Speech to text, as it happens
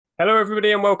Hello,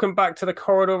 everybody, and welcome back to the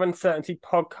Corridor Uncertainty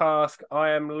podcast.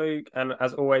 I am Luke, and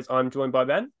as always, I'm joined by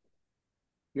Ben.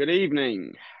 Good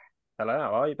evening. Hello,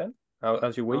 how are you, Ben?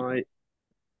 How's your week? I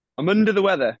I'm under the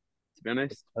weather, to be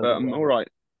honest, Under but the I'm all weather. right.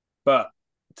 But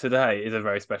today is a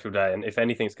very special day, and if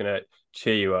anything's going to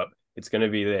cheer you up, it's going to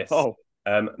be this. Oh,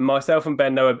 Myself and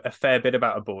Ben know a fair bit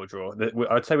about a board draw.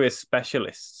 I'd say we're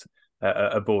specialists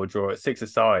at a board draw. At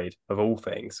six-a-side of all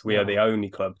things, we are the oh, only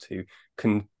club to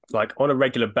like on a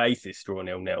regular basis draw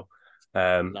 0-0.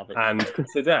 love it. And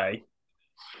today,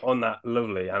 on that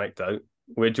lovely anecdote,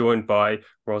 we're joined by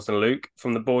Ros and Luke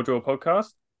from the Board Draw podcast.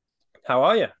 How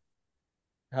are you?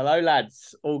 Hello,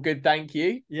 lads. All good, thank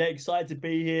you. Yeah, excited to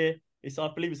be here. I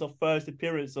believe it's our first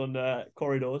appearance on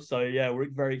Corridor, so yeah, we're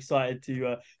very excited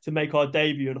to make our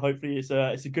debut, and hopefully it's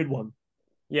a good one.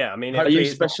 Yeah, I mean, Are Hopefully you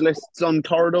it's not. specialists on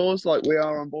corridors like we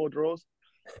are on board draws?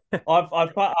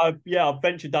 I've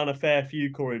ventured down a fair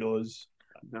few corridors.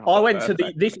 I No, went to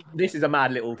the perfect. this is a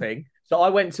mad little thing. So I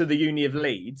went to the Uni of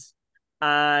Leeds,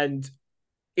 and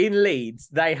in Leeds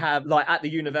they have at the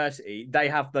university they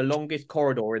have the longest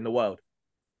corridor in the world.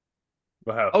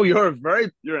 well, Oh, you're an I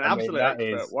mean, absolute that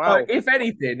expert. is, So Wow. if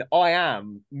anything, I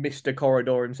am Mr.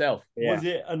 Corridor himself. yeah, Was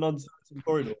it an uncertain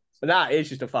corridor? But that is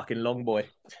just a fucking long boy.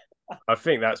 I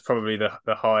think that's probably the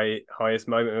highest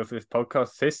moment of this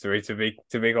podcast's history. To be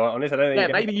quite honest, I don't Yeah,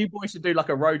 think maybe you boys should do like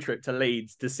a road trip to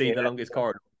Leeds to see the yeah, longest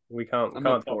corridor. we can't I'm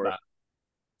can't up top for it.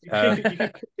 that. You could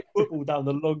kick football down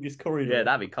the longest corridor. Yeah,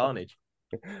 that'd be carnage.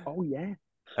 Oh yeah.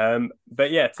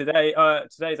 But yeah,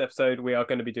 today's episode we are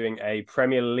going to be doing a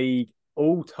Premier League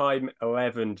all-time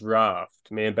 11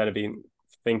 draft. Me and Ben have been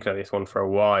thinking of this one for a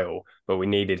while, but we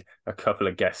needed a couple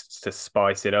of guests to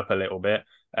spice it up a little bit.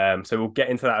 So we'll get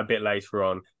into that a bit later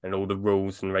on and all the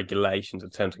rules and regulations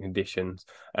and terms and conditions.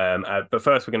 But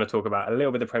first, we're going to talk about a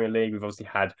little bit of the Premier League. We've obviously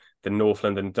had the North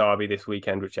London derby this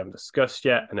weekend, which we haven't discussed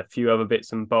yet, and a few other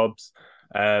bits and bobs.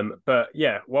 But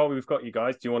yeah, while we've got you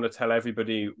guys, do you want to tell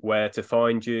everybody where to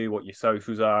find you, what your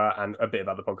socials are, and a bit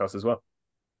about the podcast as well?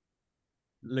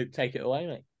 Luke, take it away,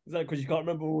 mate. Is that because you can't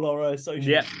remember all our socials?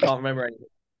 Yeah, can't remember anything.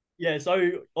 Yeah, so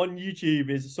on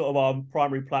YouTube is sort of our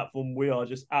primary platform. We are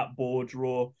just at Board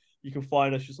Draw. You can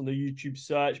find us just on the YouTube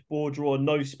search, Board Draw,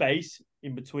 no space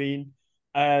in between.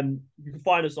 You can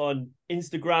find us on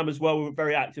Instagram as well. We're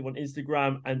very active on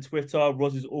Instagram and Twitter.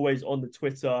 Ros is always on the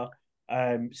Twitter,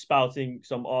 spouting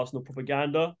some Arsenal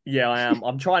propaganda. Yeah, I am.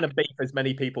 I'm trying to beat as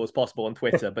many people as possible on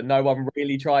Twitter, but no one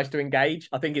really tries to engage.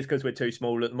 I think it's because we're too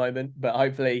small at the moment, but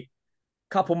hopefully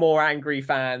couple more angry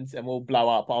fans and we'll blow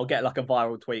up. I'll get like a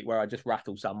viral tweet where I just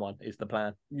rattle someone is the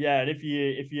plan. Yeah, and if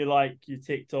you like your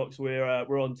TikToks,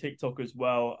 we're on TikTok as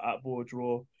well at Board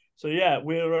Draw. So yeah,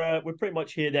 we're pretty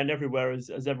much here, then everywhere as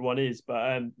everyone is.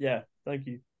 But yeah, thank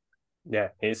you. Yeah,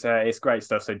 it's great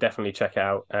stuff. So definitely check it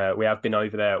out. We have been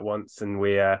over there once, and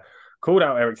we called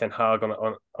out Eric Ten Hag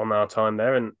on our time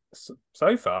there, and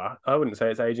so far I wouldn't say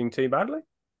it's aging too badly.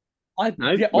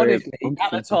 No, Yeah, we're honestly, at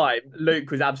the 100%. time,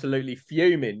 Luke was absolutely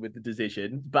fuming with the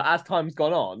decision. But as time's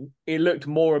gone on, it looked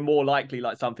more and more likely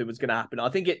like something was going to happen. I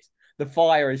think the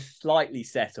fire is slightly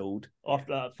settled.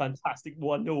 After that fantastic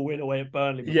 1-0 win away at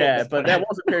Burnley. Yeah, but there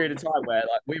was a period of time where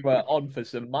we were on for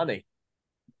some money.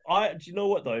 Do you know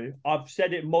what though? I've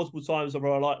said it multiple times over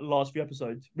our last few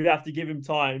episodes. We have to give him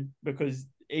time because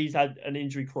he's had an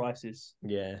injury crisis.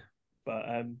 Yeah. But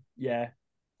yeah,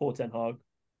 poor Ten Hag.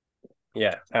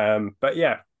 Yeah. But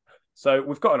yeah. So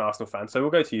we've got an Arsenal fan, so we'll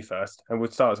go to you first, and we'll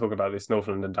start talking about this North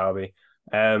London derby.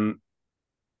 I'm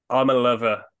a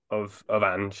lover of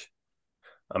Ange.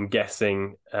 I'm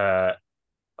guessing. I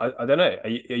don't know.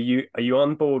 Are you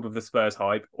on board with the Spurs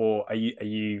hype, or are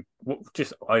you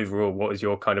just overall? What is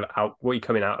your kind of out? What are you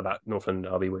coming out of that North London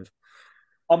derby with?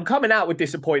 I'm coming out with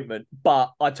disappointment,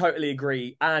 but I totally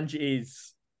agree. Ange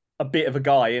is a bit of a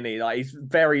guy, isn't he? Like he's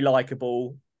very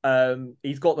likable.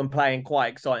 He's got them playing quite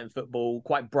exciting football,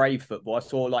 quite brave football. I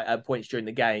saw like at points during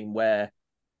the game where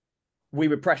we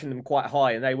were pressing them quite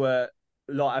high, and they were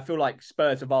like, I feel like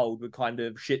Spurs of old would kind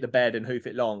of shit the bed and hoof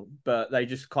it long, but they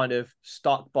just kind of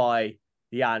stuck by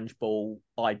the Ange ball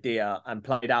idea and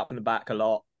played out from the back a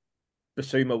lot.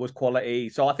 Basuma was quality,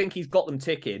 so I think he's got them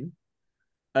ticking.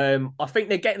 I think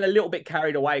they're getting a little bit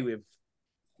carried away with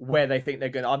where they think they're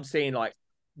going. I'm seeing like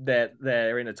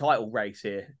they're in a title race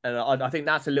here, and I think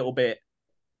that's a little bit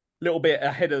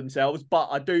ahead of themselves. But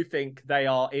I do think they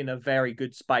are in a very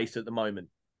good space at the moment.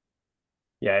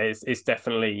 Yeah, it's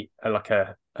definitely like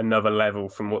another level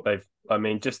from what they've. I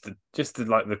mean, just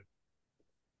like the.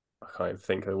 I can't even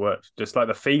think of the words. Just like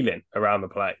the feeling around the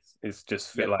place is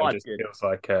just Yeah, it just good. feels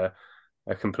like a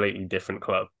completely different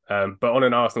club. But on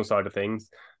an Arsenal side of things,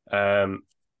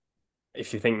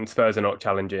 if you think Spurs are not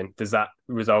challenging, does that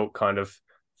result kind of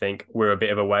think we're a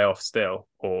bit of a way off still,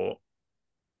 or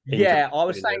Yeah, I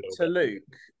was injuries a saying little to bit? Luke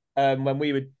when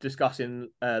we were discussing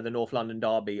the North London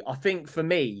derby, I think for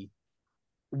me,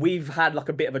 we've had like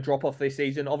a bit of a drop off this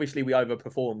season. Obviously, we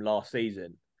overperformed last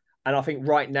season. And I think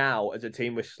right now, as a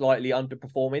team, we're slightly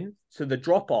underperforming. So the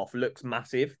drop off looks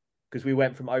massive because we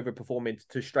went from overperforming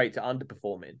to straight to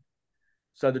underperforming.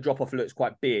 So the drop off looks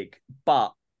quite big.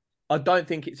 But I don't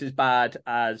think it's as bad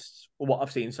as what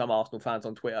I've seen some Arsenal fans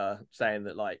on Twitter saying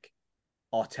that like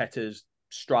Arteta's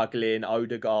struggling,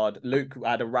 Odegaard. Luke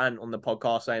had a rant on the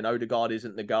podcast saying Odegaard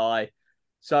isn't the guy.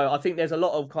 So I think there's a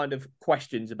lot of kind of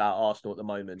questions about Arsenal at the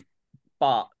moment.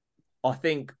 But I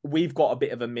think we've got a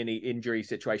bit of a mini injury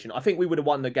situation. I think we would have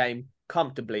won the game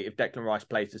comfortably if Declan Rice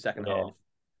plays the second Yeah. half.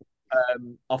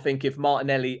 I think if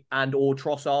Martinelli and or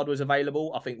Trossard was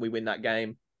available, I think we win that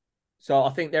game. So I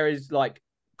think there is like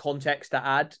context to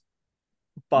add.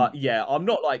 But yeah, I'm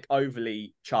not like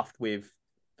overly chuffed with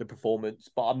the performance,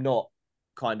 but I'm not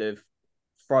kind of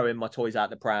throwing my toys out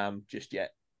the pram just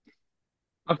yet.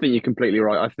 I think you're completely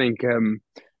right. I think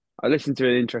I listened to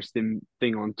an interesting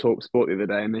thing on Talk Sport the other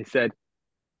day, and they said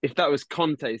if that was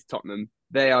Conte's Tottenham,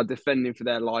 they are defending for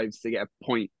their lives to get a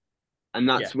point, and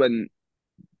Yeah. that's when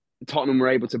Tottenham were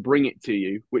able to bring it to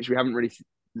you, which we haven't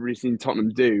really seen Tottenham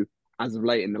do as of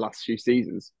late in the last few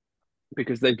seasons,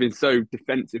 because they've been so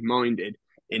defensive minded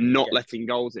in not Yeah. letting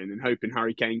goals in and hoping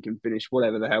Harry Kane can finish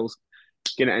whatever the hell's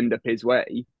going to end up his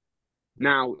way.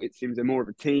 Now it seems they're more of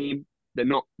a team. They're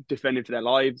not defending for their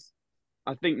lives.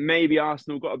 I think maybe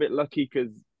Arsenal got a bit lucky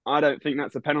because I don't think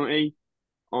that's a penalty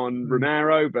on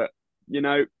Romero, but you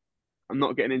know, I'm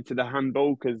not getting into the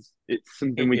handball because it's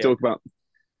something we Yeah. talk about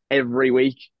every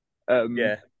week.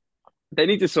 Yeah. They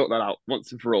need to sort that out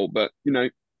once and for all, but you know,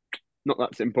 not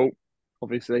that simple,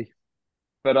 obviously.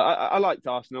 But I liked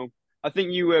Arsenal. I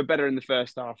think you were better in the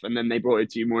first half, and then they brought it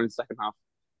to you more in the second half.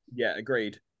 Yeah,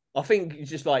 agreed. I think it's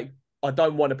just like I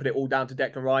don't want to put it all down to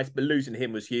Declan Rice, but losing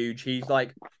him was huge. He's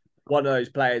like one of those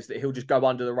players that he'll just go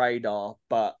under the radar,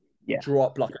 but Yeah,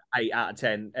 drop like an 8 out of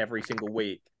 10 every single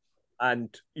week.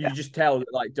 And you yeah, just tell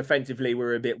that like defensively we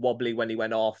were a bit wobbly when he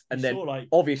went off. And You then saw like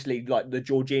obviously like the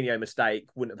Jorginho mistake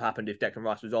wouldn't have happened if Declan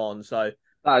Rice was on. So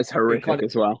that is it horrific kind of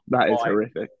as well. That is vibe.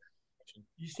 horrific.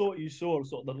 you saw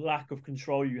sort of the lack of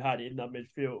control you had in that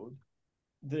midfield.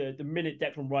 The minute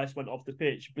Declan Rice went off the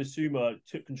pitch, Basuma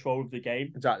took control of the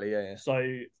game. Exactly, yeah. So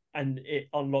and it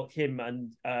unlocked him and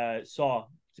Sarr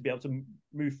to be able to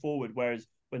move forward. Whereas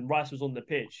when Rice was on the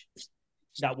pitch,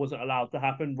 that wasn't allowed to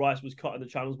happen. Rice was cutting the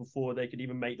channels before they could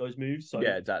even make those moves. So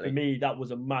Yeah, exactly. for me, that was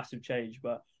a massive change.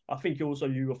 But I think also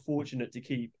you were fortunate to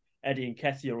keep Eddie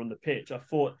Nketiah on the pitch. I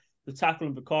thought the tackle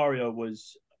on Vicario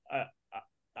was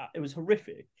it was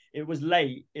horrific. It was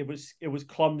late. It was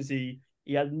clumsy.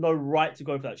 He had no right to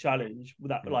go for that challenge.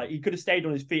 Like he could have stayed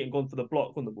on his feet and gone for the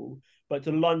block on the ball, but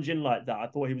to lunge in like that, I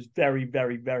thought he was very,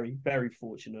 very, very, very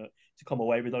fortunate to come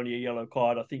away with only a yellow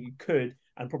card. I think he could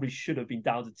and probably should have been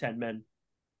down to 10 men.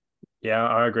 Yeah,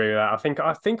 I agree with that. I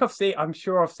think I've seen. I'm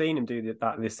sure I've seen him do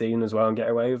that this season as well and get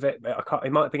away with it. But I can't.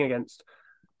 It might have been against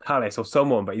Palace or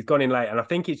someone, but he's gone in late, and I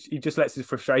think he just lets his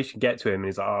frustration get to him, and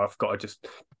he's like, "Oh, I've got to just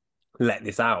let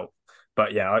this out."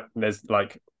 But yeah, there's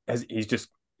like he's just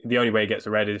the only way he gets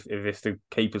a red is if it's the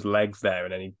keeper's legs there,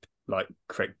 and then he like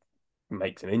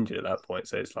makes him injured at that point.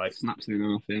 So it's like Snaps him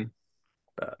off, yeah.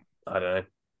 but I don't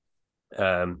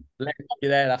know.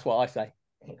 You're there, that's what I say.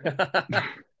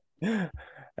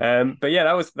 But yeah,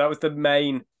 that was the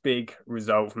main big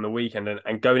result from the weekend,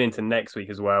 and going into next week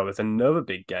as well. There's another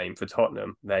big game for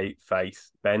Tottenham. They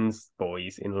face Ben's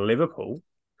boys in Liverpool.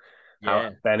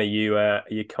 Yeah. Ben, are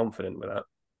you confident with that?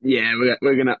 Yeah,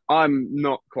 we're gonna. I'm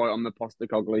not quite on the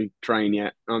Postecoglou train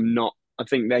yet. I'm not. I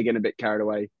think they're getting a bit carried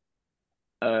away.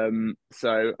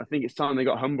 So I think it's time they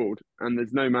got humbled, and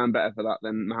there's no man better for that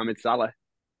than Mohamed Salah.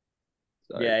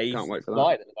 So Yeah, he's can't wait for that.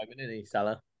 light at the moment, isn't he,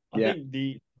 Salah? I Yeah.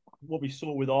 think what we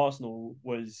saw with Arsenal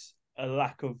was a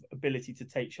lack of ability to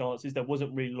take chances. There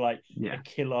wasn't really like Yeah. a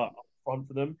killer up front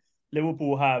for them.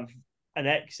 Liverpool have an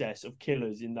excess of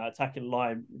killers in that attacking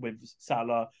line with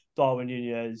Salah, Darwin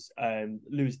Nunez,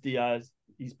 Luis Diaz.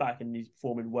 He's back and he's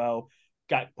performing well.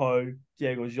 Gakpo,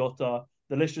 Diego Jota.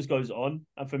 The list just goes on.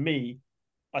 And for me,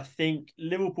 I think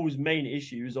Liverpool's main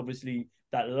issue is obviously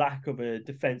that lack of a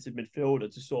defensive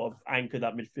midfielder to sort of anchor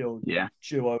that midfield Yeah.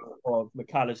 duo of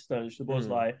McAllister and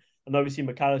Szoboszlai. I know we see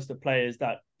McAllister play as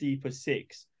that deeper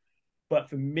six, but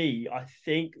for me, I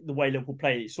think the way Liverpool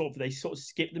play, they sort of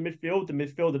skip the midfield. The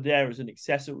midfielder there is an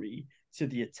accessory to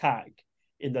the attack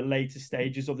in the later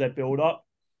stages of their build-up.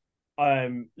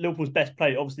 Liverpool's best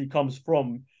play obviously comes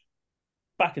from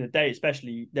back in the day,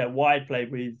 especially their wide play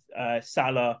with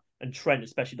Salah and Trent,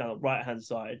 especially down the right hand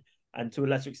side, and to a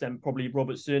lesser extent probably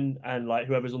Robertson and like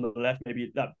whoever's on the left,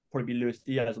 maybe that probably be Luis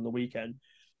Diaz on the weekend.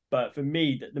 But for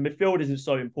me, the midfield isn't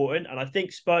so important, and I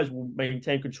think Spurs will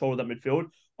maintain control of that midfield.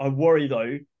 I worry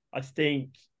though. I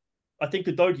think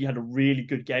Udogie had a really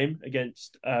good game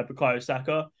against Bukayo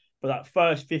Saka, but that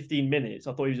first 15 minutes,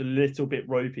 I thought he was a little bit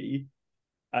ropey.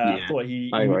 I thought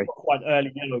he got quite an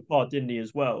early yellow card, didn't he,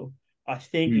 as well? I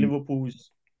think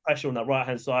Liverpool's pressure on that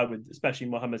right-hand side, with especially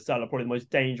Mohamed Salah, probably the most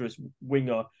dangerous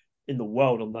winger in the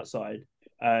world on that side.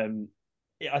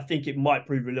 I think it might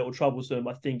prove a little troublesome.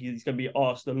 I think he's going to be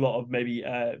asked a lot of maybe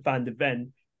Van de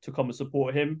Ven to come and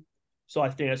support him. So I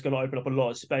think that's going to open up a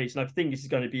lot of space. And I think this is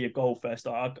going to be a goal fest.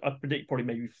 I predict probably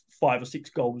maybe 5 or 6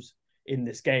 goals in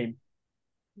this game.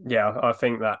 Yeah, I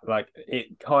think that like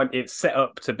it's set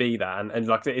up to be that, and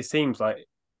like it seems like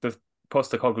the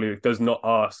Postecoglou does not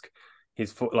ask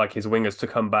his wingers to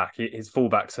come back. His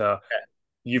fullbacks are,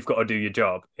 you've got to do your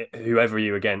job. Whoever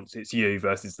you're against, it's you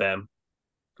versus them,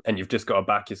 and you've just got to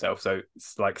back yourself. So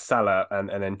it's like Salah and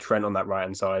then Trent on that right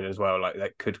hand side as well. Like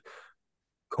that could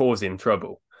cause him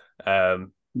trouble.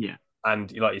 And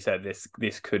like you said,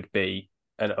 this could be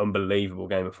an unbelievable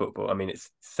game of football. I mean, it's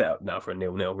set up now for a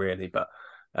 0-0 really, but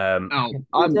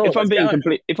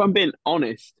if I'm being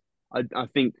honest, I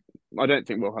don't think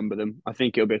we'll humble them. I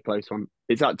think it'll be a close one.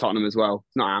 It's at Tottenham as well.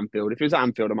 It's not Anfield. If it was at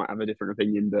Anfield, I might have a different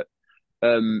opinion. But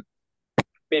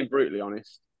being brutally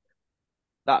honest,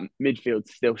 that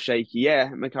midfield's still shaky. Yeah,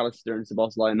 McAllister and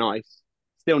Szoboszlai are nice.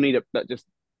 Still need that just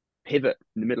pivot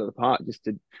in the middle of the park just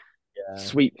to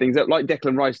sweep things up. Like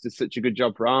Declan Rice does such a good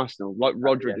job for Arsenal. Like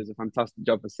Rodri does a fantastic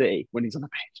job for City when he's on the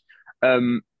pitch.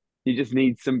 You just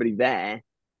need somebody there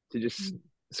to just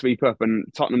sweep up. And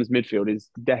Tottenham's midfield is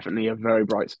definitely a very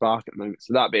bright spark at the moment.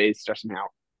 So that bit is stressing me out.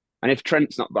 And if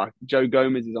Trent's not back, Joe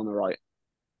Gomez is on the right.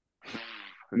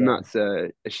 And that's a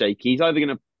shaky. He's either going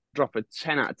to drop a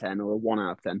 10 out of 10 or a 1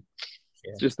 out of 10.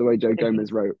 It's just the way Joe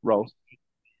Gomez rolls.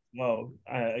 Well,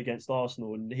 against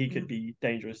Arsenal, and he could be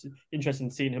dangerous. Interesting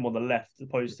seeing him on the left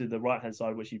opposed to the right-hand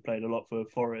side, which he played a lot for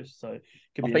Forest. So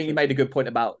I think you made a good point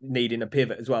about needing a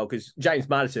pivot as well, because James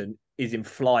Maddison is in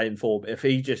flying form. If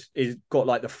he just is got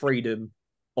like the freedom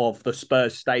of the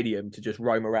Spurs stadium to just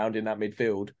roam around in that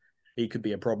midfield, he could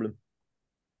be a problem.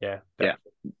 Yeah,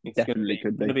 it's definitely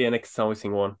going to be an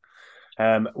exciting one.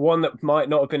 One that might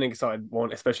not have been an exciting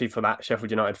one, especially for that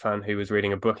Sheffield United fan who was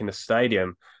reading a book in the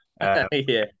stadium.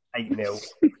 8-0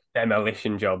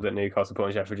 demolition job that Newcastle put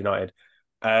on Sheffield United.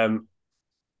 I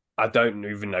don't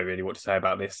even know really what to say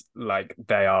about this. Like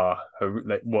they are,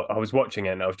 what I was watching it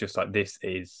and I was just like, this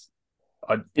is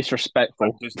disrespectful.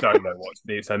 I just don't know what to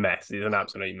do. It's a mess. It's an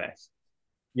absolute mess.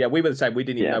 Yeah, we were the same. We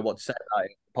didn't even know what to say about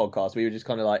it in the podcast. We were just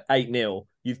kind of like 8-0.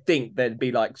 You'd think there'd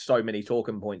be like so many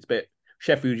talking points, but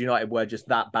Sheffield United were just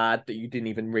that bad that you didn't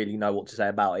even really know what to say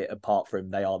about it apart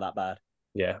from they are that bad.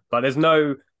 Yeah, like there's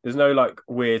no like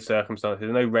weird circumstances.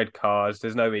 There's no red cards.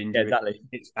 There's no injury. Yeah, exactly.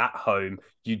 It's at home.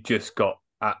 You just got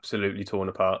absolutely torn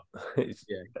apart.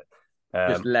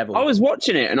 Just level. I was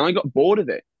watching it and I got bored of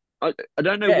it. I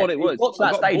don't know what it was. What's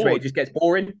that stage where it just gets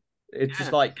boring? It's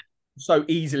just like so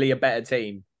easily a better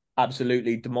team,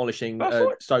 absolutely demolishing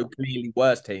so clearly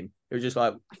worse team. It was just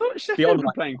like I thought Sheffield were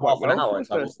playing quite well. I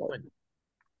thought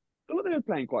they were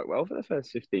playing quite well for the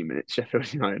first 15 minutes.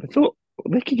 Sheffield United. I thought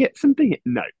they could get something.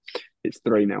 No, it's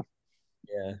 3-0.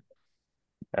 Yeah.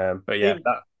 But yeah,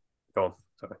 go on.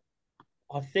 Sorry.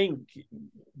 I think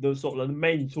the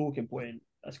main talking point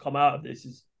that's come out of this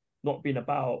is not been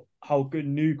about how good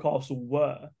Newcastle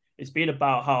were. It's been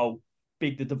about how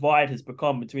big the divide has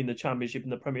become between the Championship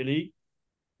and the Premier League.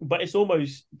 But it's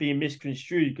almost being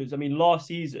misconstrued because, I mean, last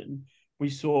season we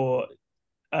saw,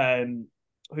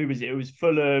 who was it? It was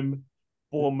Fulham,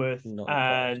 Bournemouth,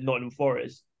 and Nottingham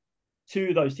Forest. 2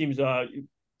 of those teams are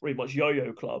pretty much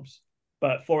yo-yo clubs,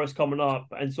 but Forest coming up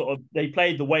and sort of they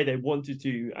played the way they wanted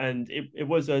to, and it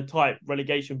was a tight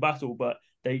relegation battle, but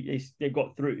they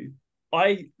got through.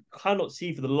 I cannot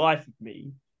see for the life of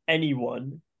me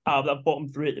anyone out of that bottom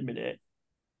 3 at the minute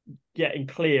getting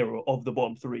clear of the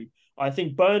bottom 3. I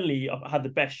think Burnley had the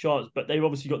best chance, but they've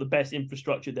obviously got the best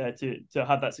infrastructure there to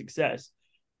have that success.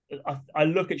 I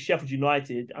look at Sheffield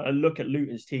United and I look at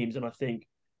Luton's teams and I think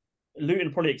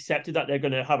Luton probably accepted that they're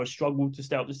going to have a struggle to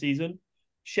stay up the season.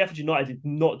 Sheffield United did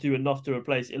not do enough to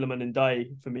replace Iliman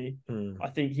Ndiaye for me. I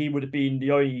think he would have been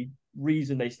the only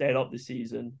reason they stayed up this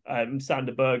season.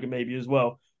 Sander Berger maybe as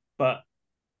well. But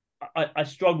I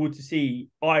struggle to see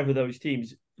either of those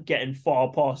teams getting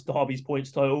far past Derby's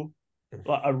points total.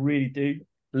 Like I really do.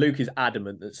 Luke is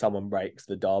adamant that someone breaks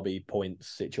the Derby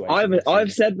points situation.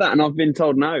 I've said that, and I've been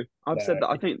told no. I've said No. that.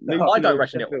 I think No, Luton I don't over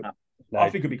reckon it will Sheffield. happen. I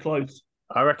No, think it'll be close.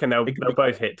 I reckon they'll It could they'll be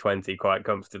both close. hit 20 quite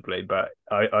comfortably, but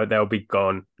they'll be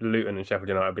gone. Luton and Sheffield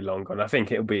United will be long gone. I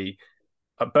think it'll be.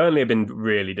 Burnley have been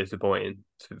really disappointing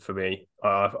for me.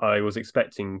 I was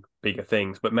expecting bigger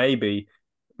things, but maybe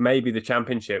the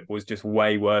Championship was just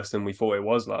way worse than we thought it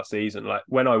was last season. Like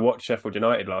when I watched Sheffield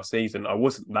United last season, I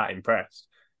wasn't that impressed,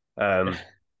 and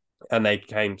they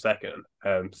came second.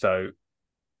 So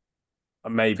To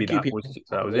maybe keep it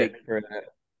that was it. league for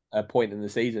a point in the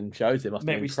season shows it must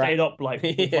Mate, have we been crap. stayed up like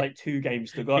with Yeah. like 2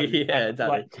 games to go. Yeah, And,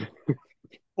 exactly. like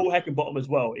Paul Heckingbottom as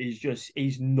well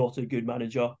he's not a good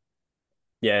manager.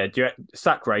 Yeah,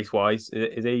 sack race wise,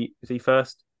 is he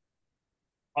first?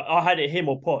 I had it him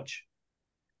or Poch.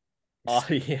 Oh,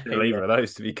 yeah, Either of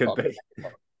those to be could be.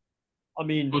 I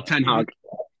mean, Or Ten Hag.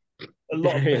 a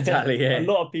lot of Exactly, yeah. a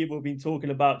lot of people have been talking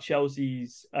about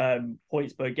Chelsea's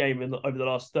points per game over the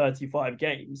last 35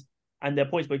 games, and their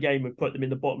points per game would put them in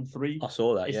the bottom three. I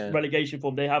saw that. It's Yeah, relegation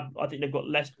form. I think they've got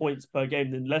less points per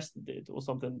game than Leicester did, or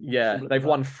something. yeah. similar to They've that.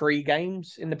 won 3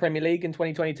 games in the Premier League in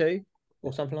 2022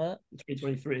 or something like that.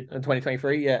 2023 In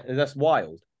 2023, yeah, that's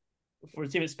wild. for a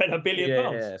team that spent £1 billion.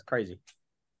 Yeah, it's crazy.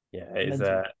 Yeah, it's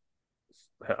Mental.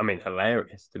 I mean,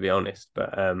 hilarious to be honest,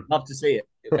 but Love to see it.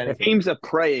 If anything. Teams are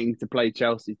praying to play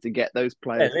Chelsea to get those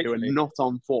players who are literally. not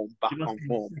on form back You must on be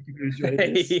form. sick of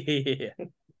enjoying this.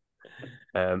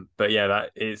 Yeah. but yeah,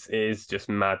 that is just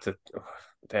mad.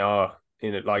 They are,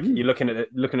 like you're looking at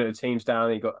the teams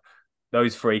down. You got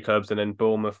those 3 clubs, and then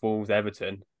Bournemouth, Wolves,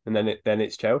 Everton, and then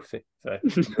it's Chelsea. So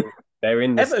they're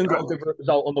in the Everton got a good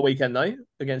result on the weekend though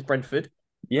against Brentford.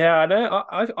 Yeah, I know.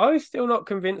 I'm still not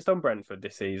convinced on Brentford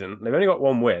this season. They've only got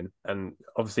 1 win, and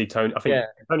obviously Tony. I think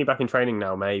Tony back in training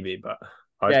now, maybe, but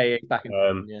Yeah, back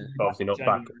in. Yeah. obviously not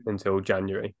back January. until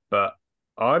January. But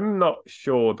I'm not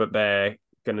sure that they're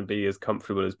going to be as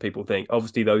comfortable as people think.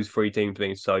 Obviously, those 3 teams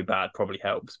being so bad probably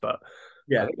helps, but I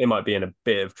Yeah, think they might be in a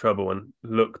bit of trouble and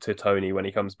look to Tony when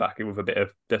he comes back with a bit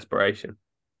of desperation.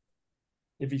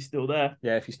 If he's still there.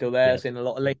 yeah. If he's still there, Yeah. seeing a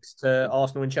lot of links to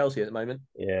Arsenal and Chelsea at the moment.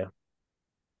 Yeah,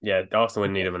 yeah. Arsenal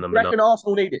need him a Do number you 9. reckon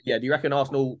Arsenal need it? Yeah. Do you reckon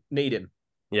Arsenal need him?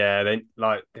 Yeah,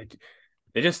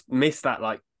 they just miss that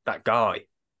that guy.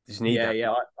 They just need Yeah, that.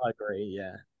 yeah. I agree.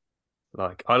 Yeah,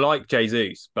 Like I like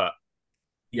Jesus, but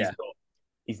he's yeah. not.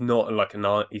 He's not like a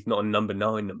 9. He's not a number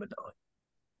 9.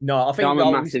 No, I think I'm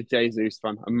a massive Jesus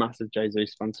fan. A massive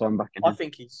Jesus fan, so I'm backing him.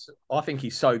 I think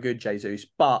he's so good, Jesus.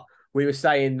 But we were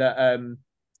saying that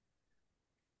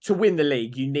to win the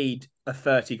league, you need a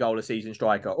 30 goal a season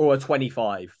striker or a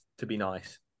 25 to be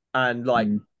nice. And like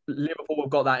Liverpool have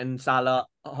got that in Salah,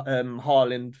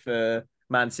 Haaland for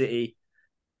Man City.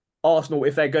 Arsenal,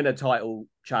 if they're going to title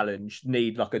challenge,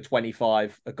 need like a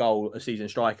 25 a goal a season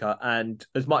striker. And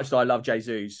as much as I love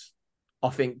Jesus, I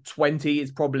think 20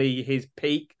 is probably his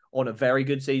peak on a very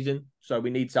good season. So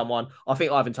we need someone. I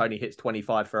think Ivan Toney hits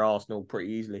 25 for Arsenal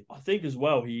pretty easily. I think as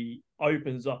well he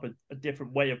opens up a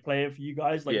different way of playing for you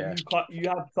guys. Like Yeah. you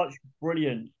have such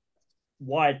brilliant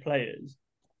wide players,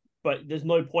 but there's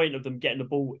no point of them getting the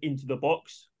ball into the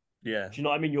box. Yeah. Do you know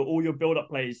what I mean? All your build up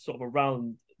plays sort of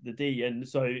around the D, and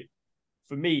so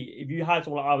for me, if you had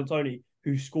someone like Ivan Toney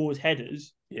who scores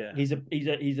headers, Yeah. he's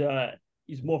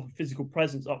more of a physical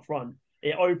presence up front.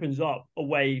 It opens up a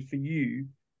way for you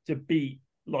to beat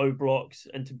low blocks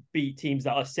and to beat teams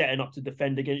that are setting up to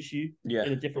defend against you Yeah.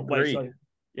 in a different Agreed. way. So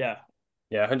yeah,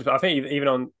 Yeah, 100%. I think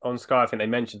even on Sky, I think they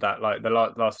mentioned that like the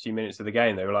last few minutes of the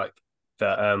game, they were like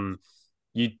that.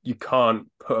 You can't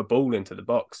put a ball into the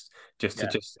box to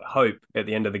just hope at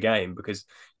the end of the game, because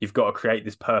you've got to create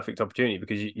this perfect opportunity,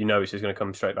 because you know it's just going to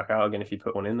come straight back out again if you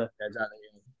put one in there. Exactly.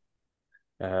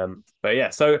 But yeah,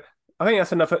 so I think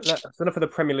that's enough of the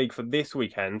Premier League for this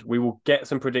weekend. We will get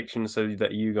some predictions so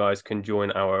that you guys can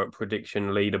join our prediction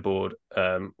leaderboard,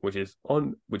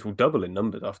 which will double in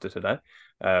numbers after today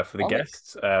for the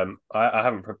guests. I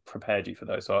haven't prepared you for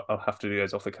those, so I'll have to do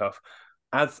those off the cuff,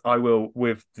 as I will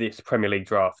with this Premier League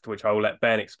draft, which I will let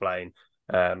Ben explain,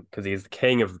 because he is the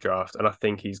king of the draft, and I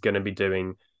think he's going to be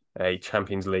doing a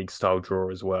Champions League style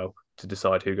draw as well to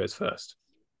decide who goes first.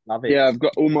 Love it. Yeah, I've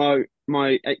got all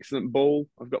my excellent ball.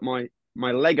 I've got my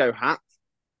Lego hat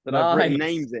that I've written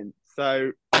names in.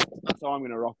 So that's how I'm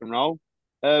going to rock and roll.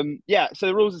 Yeah, so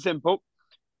the rules are simple.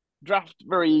 Draft,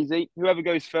 very easy. Whoever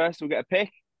goes first will get a pick.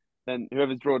 Then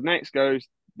whoever's drawn next goes,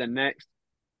 then next.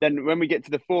 Then when we get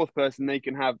to the 4th person, they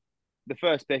can have the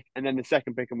first pick and then the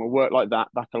second pick, and we'll work like that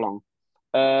back along.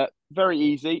 Very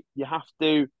easy. You have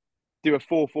to do a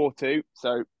 4-4-2.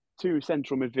 So 2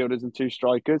 central midfielders and 2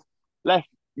 strikers. Left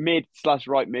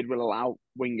mid/right mid will allow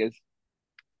wingers,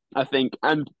 I think,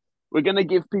 and we're going to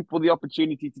give people the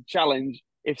opportunity to challenge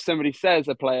if somebody says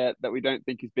a player that we don't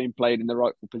think is being played in the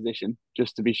rightful position,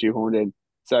 just to be shoehorned in.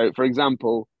 So, for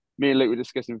example, me and Luke were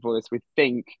discussing before this. We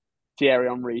think Thierry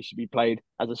Henry should be played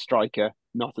as a striker,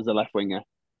 not as a left winger.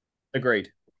 Agreed.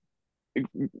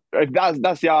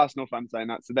 That's the Arsenal fan saying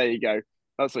that. So there you go.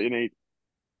 That's what you need.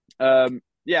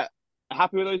 Yeah,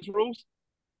 happy with those rules?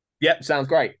 Yep, sounds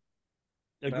great.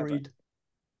 Agreed.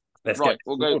 Let's Right, get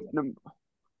we'll go.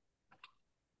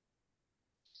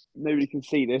 Nobody can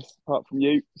see this apart from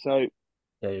you. So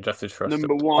Yeah, you just trust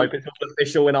number it. one, Hope it's all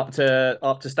official and up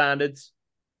to standards.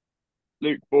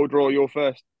 Luke, ball draw, you're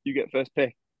first. You get first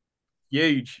pick.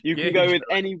 Huge. You can huge. go with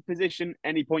any position,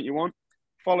 any point you want.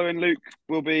 Following Luke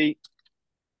will be.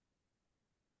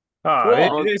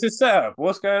 Oh, it's a setup.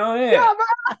 What's going on here? Yeah,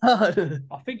 man.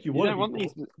 I think you You want don't want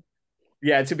these.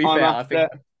 Yeah, to be I'm fair, I after. think.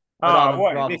 Oh,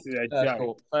 wait, this is a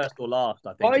joke. First or last,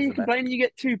 I think. Why are is you the best. complaining? You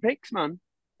get 2 picks, man.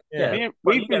 Yeah.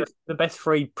 We've been. The best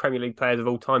 3 Premier League players of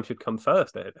all time should come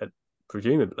first,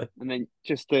 presumably. And then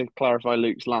just to clarify,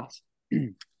 Luke's last.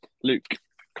 Luke,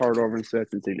 corridor of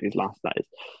uncertainty is last. That is.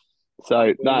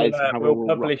 So that is how we'll we'll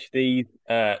publish these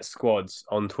squads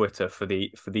on Twitter for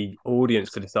the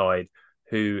audience to decide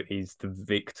who is the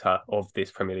victor of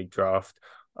this Premier League draft.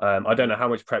 I don't know how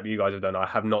much prep you guys have done. I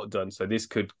have not done, so this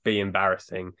could be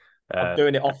embarrassing. I'm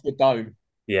doing it off the dome.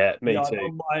 Yeah, me Yeah,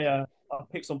 too. I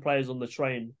picked some players on the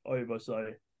train over,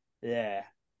 so yeah.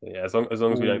 Yeah, as long as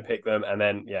we don't pick them, and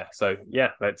then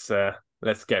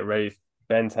let's get ready.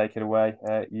 Ben, take it away.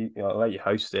 I'll let you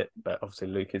host it, but obviously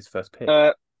Luke is first pick.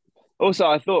 Also,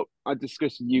 I thought I'd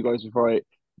discuss with you guys before.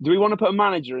 Do we want to put a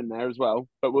manager in there as well?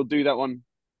 But we'll do that one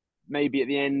maybe at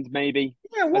the end, maybe.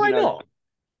 Yeah, why not?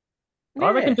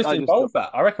 I reckon I involve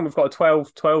that. I reckon we've got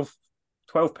 12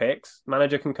 picks.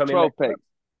 Manager can come 12 in. picks.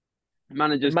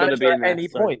 Manager's got to be in there. at any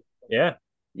point. Yeah.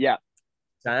 Yeah.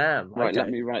 Damn. Right, okay. let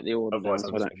me write the order down Otherwise, so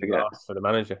I'm I just don't going to forget. ask for the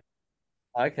manager.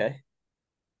 Okay.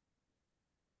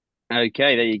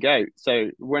 Okay, there you go.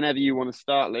 So whenever you want to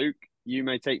start, Luke, you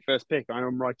may take first pick. I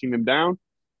am writing them down.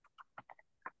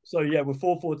 So yeah, we're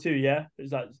 4-4-2. Yeah,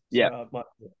 is that? Yeah.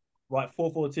 Right,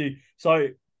 4-4-2. So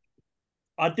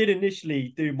I did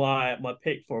initially do my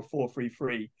pick for a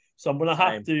 4-3-3. So I'm gonna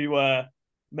have to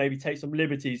maybe take some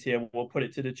liberties here. We'll put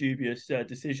it to the dubious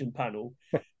decision panel.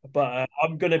 But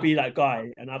I'm gonna be that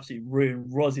guy and absolutely ruin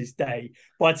Roz's day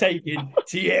by taking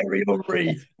Thierry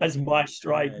Henry as my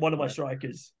one of my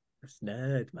strikers. That's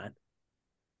nerd, man.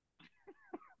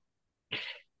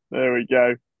 There we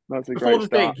go. That's a Before great the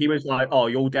start. thing, he was like, "Oh,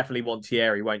 you'll definitely want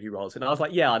Thierry, won't you, Roz?" And I was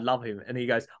like, "Yeah, I'd love him." And he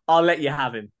goes, "I'll let you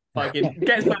have him." Fucking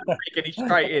gets that pick and he's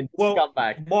straight in. Well,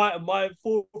 scumbag. My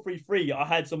 4-3-3, I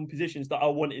had some positions that I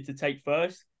wanted to take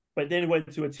first, but then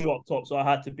went to a 2 up top, so I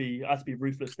had to be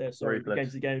ruthless there. Sorry, Ruthless.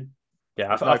 against the game.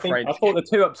 Yeah, I thought the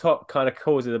 2 up top kind of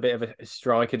causes a bit of a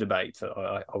striker debate.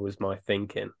 I was my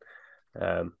thinking.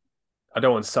 I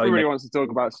don't want so Everybody many. wants to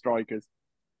talk about strikers.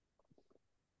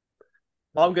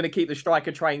 I'm going to keep the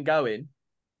striker train going.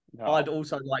 Oh. I'd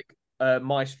also like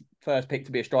my first pick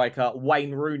to be a striker,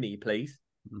 Wayne Rooney, please.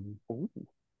 Ooh.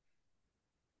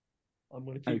 I'm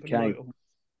going to keep Okay. a note of.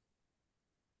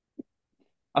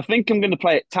 I think I'm going to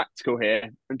play it tactical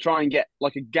here and try and get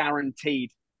like a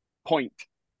guaranteed point.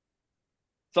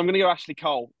 So I'm going to go Ashley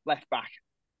Cole, left back.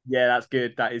 Yeah, that's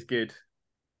good. That is good.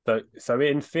 So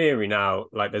in theory now,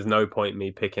 like there's no point in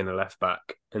me picking a left back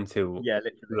until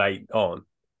late on.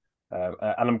 And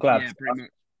I'm glad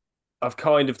I've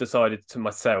kind of decided to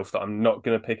myself that I'm not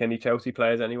going to pick any Chelsea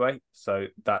players anyway. So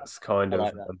that's kind of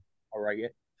that. I'll rate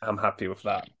it. I'm happy with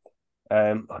that.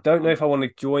 I don't know if I want to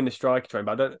join the striker train,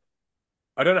 but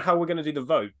I don't know how we're going to do the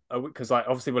vote because like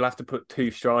obviously we'll have to put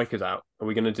 2 strikers out. Are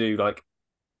we going to do like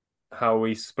how are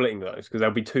we splitting those? Because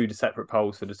there'll be 2 separate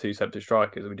polls for the 2 separate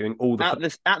strikers. Are we doing all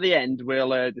the at the end?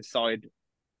 We'll decide.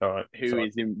 All right, who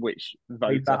is in which vote?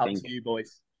 Leave that I up think. to you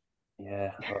boys.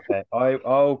 Yeah. Okay.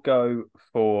 I'll go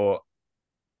for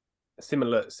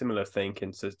similar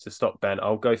thinking to stop Ben.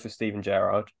 I'll go for Steven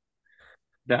Gerrard.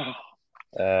 No.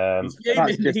 That's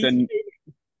just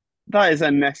that is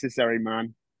unnecessary,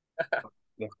 man.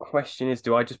 The question is,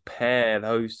 do I just pair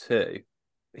those 2?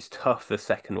 It's tough, the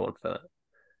second one for that.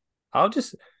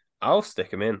 I'll stick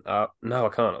them in. No, I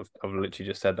can't. I've literally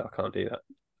just said that I can't do that.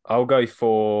 I'll go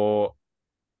for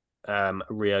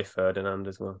Rio Ferdinand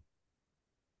as well.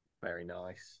 Very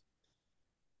nice.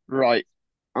 Right.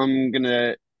 I'm going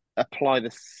to apply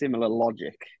the similar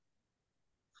logic.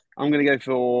 I'm going to go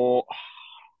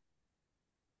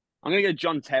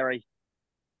John Terry.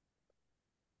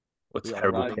 What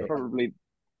terrible Probably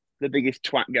the biggest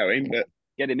twat going, but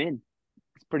get him in.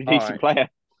 Pretty All decent right. player.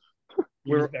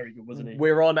 He was very good, wasn't he?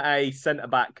 We're on a centre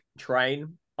back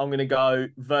train. I'm going to go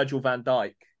Virgil van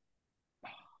Dijk.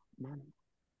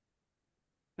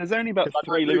 There's only about Because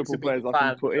I know 3 Luke's a Liverpool big players I can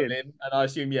fan put of in. him, and I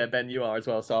assume, yeah, Ben, you are as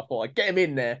well. So I thought I'd get him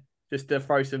in there just to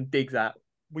throw some digs at.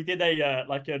 We did a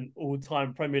like an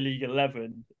all-time Premier League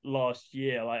 11 last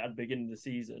year, like at the beginning of the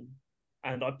season,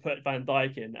 and I put Van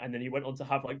Dijk in, and then he went on to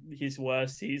have like his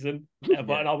worst season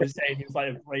ever. And I was saying he was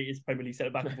like the greatest Premier League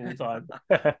centre back of all time.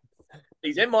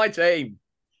 He's in my team.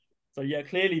 So yeah,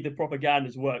 clearly the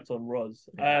propaganda's worked on Ros.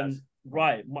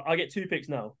 Right, I get 2 picks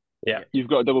now. Yeah. You've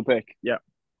got a double pick. Yeah.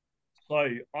 So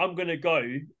I'm gonna go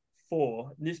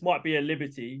for this. Might be a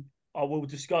liberty. I will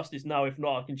discuss this now. If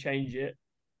not, I can change it.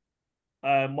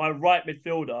 My right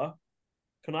midfielder.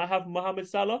 Can I have Mohamed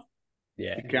Salah?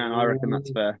 Yeah. You can. I reckon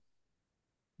that's fair.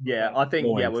 Yeah, I think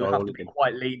More we'll have to be involved.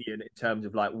 quite lenient in terms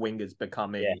of like wingers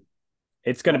becoming. Yeah.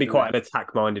 It's going to be quite an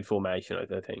attack-minded formation, I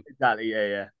think. Exactly.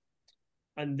 Yeah.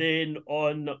 And then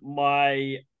on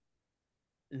my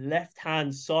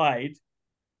left-hand side,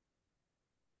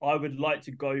 I would like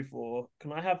to go for.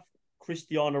 Can I have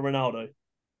Cristiano Ronaldo?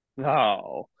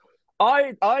 Oh,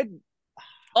 I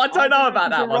don't know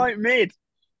about he's that a one. right mid.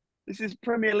 This is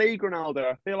Premier League Ronaldo.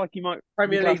 I feel like he might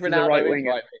Premier be League classed as a Ronaldo right is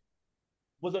winger. right.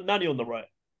 Was it Nani on the right?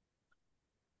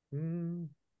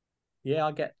 Yeah,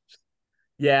 I get.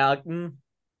 Yeah.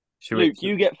 Luke,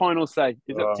 you get final say.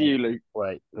 It's up to you, Luke.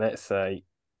 Wait, let's say.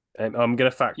 I'm going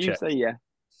to fact You check. say yeah.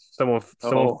 Someone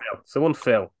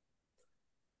Phil.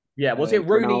 Yeah, was it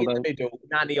Rooney Ronaldo. in the middle,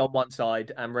 Nani on one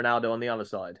side, and Ronaldo on the other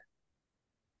side?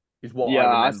 Is what I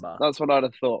Yeah, remember. that's what I'd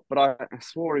have thought. But I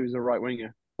swore he was a right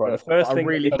winger. Right, the But first I thing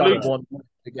really that don't comes up- want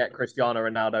to get Cristiano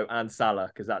Ronaldo and Salah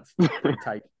because that's pretty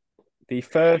take. The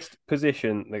first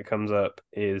position that comes up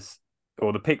is,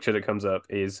 or the picture that comes up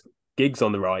is Giggs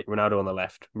on the right, Ronaldo on the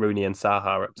left, Rooney and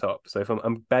Saha up top. So if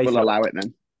I'm basing We'll on allow it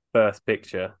then. first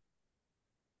picture,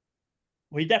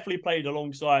 Well, he definitely played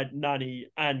alongside Nani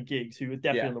and Giggs, who were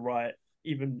definitely on the right.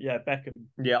 Even Beckham.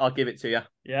 Yeah, I'll give it to you.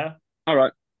 Yeah. All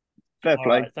right. Fair All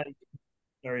play. right, thank you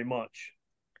very much.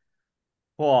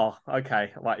 Oh,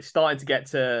 okay. Right, it's starting to get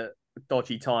to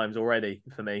dodgy times already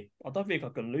for me. I don't think I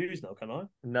can lose now, can I?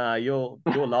 No, you're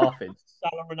laughing.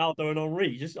 Salah, Ronaldo, and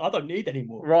Henri. I don't need any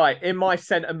more. Right, in my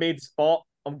centre mid spot,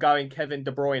 I'm going Kevin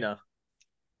De Bruyne.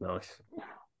 nice.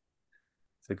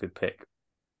 It's a good pick.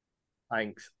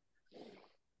 Thanks.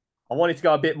 I wanted to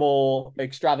go a bit more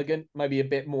extravagant, maybe a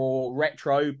bit more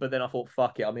retro, but then I thought,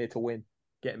 fuck it, I'm here to win.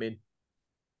 Get him in.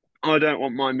 I don't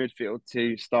want my midfield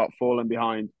to start falling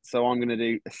behind, so I'm going to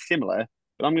do a similar,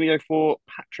 but I'm going to go for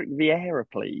Patrick Vieira,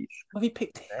 please. Have you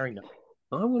picked him? Very nice.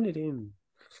 I wanted him.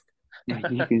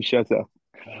 You can shut up.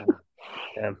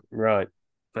 Damn. Right.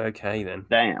 Okay then.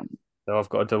 Damn. So I've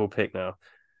got a double pick now.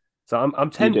 So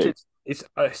I'm tempted. It's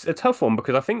a tough one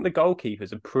because I think the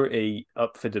goalkeepers are pretty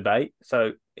up for debate.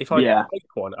 So if I pick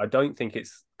one, I don't think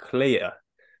it's clear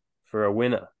for a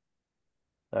winner.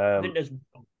 I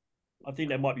think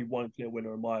there might be one clear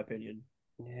winner in my opinion.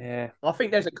 Yeah, I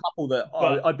think there's a couple that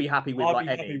I'd be happy with. I'd like be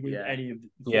happy with any of them.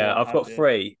 Yeah, I've got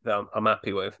 3 that I'm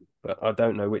happy with, but I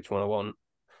don't know which one I want.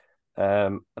 I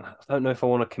don't know if I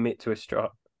want to commit to a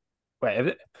strike.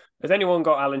 Wait, has anyone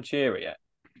got Alan Shearer yet?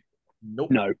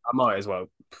 Nope. No. I might as well.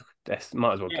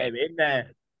 Might as well get him in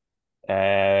there.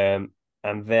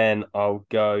 And then I'll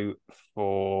go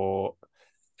for.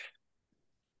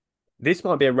 This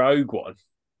might be a rogue one.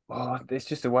 Oh, it's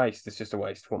just a waste. It's just a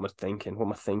waste. What am I thinking?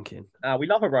 We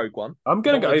love a rogue one. I'm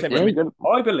gonna go.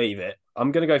 I believe it.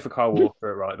 I'm gonna go for Kyle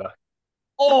Walker at right back.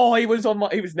 Oh, he was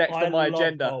next on my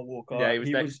agenda. Kyle Walker. Yeah, he was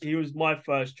next. He was my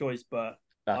first choice, but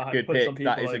that's a good pick.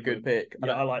 That is a good pick.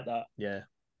 Yeah, I like that. Yeah.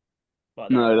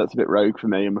 No, that's a bit rogue for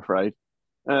me, I'm afraid.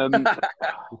 He's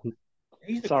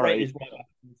the greatest right back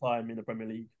of all time in the Premier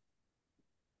League.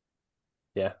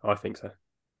 Yeah, I think so.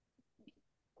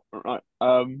 All right.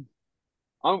 I'm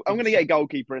going to get a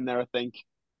goalkeeper in there, I think.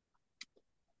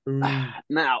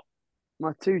 Now,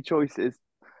 my 2 choices,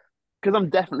 because I'm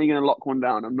definitely going to lock one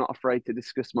down. I'm not afraid to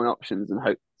discuss my options and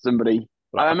hope somebody.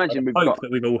 I imagine we've got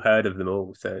that we've all heard of them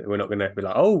all, so we're not going to be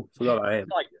like, oh, forgot about him.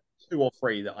 Like 2 or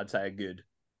 3 that I'd say are good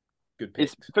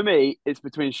picks. For me, it's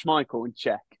between Schmeichel and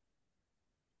Czech.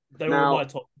 They're all my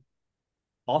top.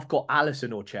 I've got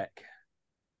Alisson or Czech.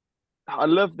 I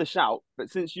love the shout, but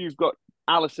since you've got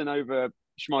Alisson over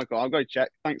Schmeichel, I'll go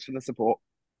Czech. Thanks for the support.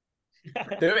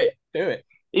 Do it.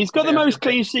 He's got the most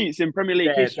clean sheets in Premier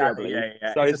League history, exactly. I believe.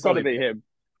 Yeah. So it's got to be him.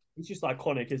 He's just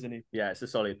iconic, isn't he? Yeah, it's a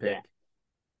solid pick. Yeah.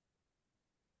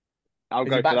 I'll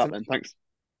go for that then. Thanks.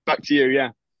 Back to you,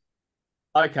 yeah.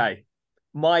 Okay.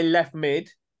 My left mid,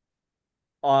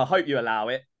 I hope you allow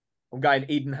it. I'm going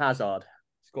Eden Hazard.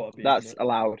 It's got to be. That's Isn't it?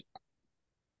 allowed.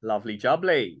 Lovely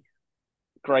jubbly.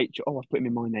 Great. Oh, I've put him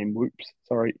in my name. Whoops.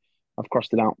 Sorry. I've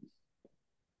crossed it out.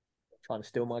 Trying to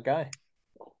steal my guy.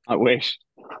 I wish.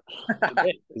 Is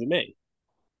it me?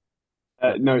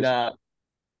 No, it's, Nah.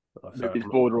 Oh, Luke, sorry, it's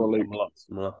Border or Luke. I'm lost.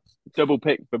 I'm lost. Double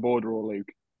pick for Border or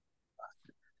Luke.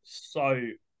 So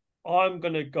I'm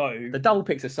gonna go. The double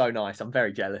picks are so nice. I'm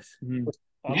very jealous.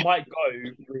 I might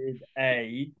go with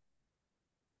a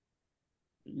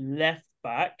left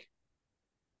back.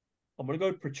 I'm gonna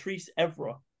go Patrice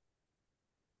Evra.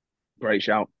 Great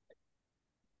shout.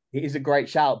 He is a great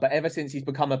shout, but ever since he's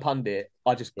become a pundit,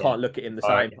 I just can't look at him the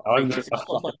same. I'm He's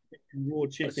Raw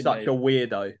chicken, such mate. a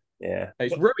weirdo. Yeah.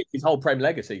 It's ruined his whole Prem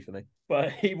legacy for me.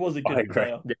 But he was a I good agree.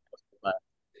 player.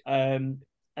 Yeah.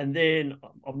 And then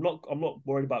I'm not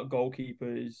worried about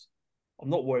goalkeepers. I'm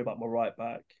not worried about my right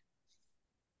back.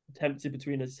 I'm tempted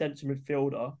between a centre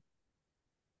midfielder.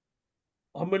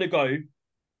 I'm gonna go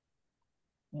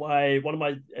one of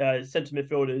my centre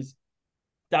midfielders,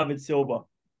 David Silva.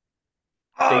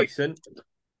 Decent.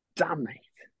 Damn it.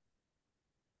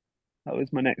 That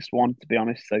was my next one, to be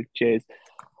honest. So cheers.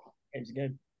 Game's a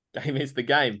game. Game is the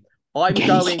game. I'm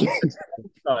going to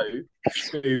go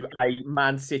to a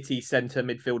Man City centre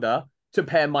midfielder to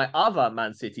pair my other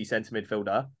Man City centre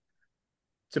midfielder.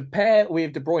 To pair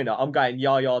with De Bruyne, I'm going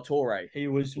Yaya Toure. He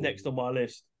was next on my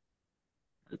list.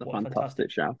 That's a What a fantastic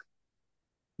shout.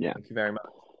 Yeah. Thank you very much.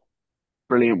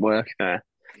 Brilliant work there.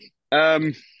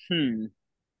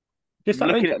 Just out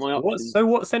of Looking at interest, my options.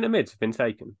 what centre mids have been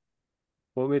taken?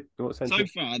 What centre? So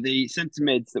far, the centre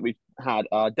mids that we've had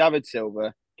are David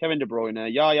Silva, Kevin De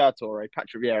Bruyne, Yaya Toure,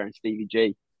 Patrick Vieira, and Stevie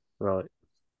G. Right.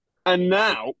 And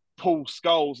now Paul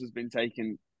Scholes has been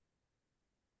taken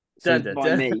by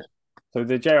me. So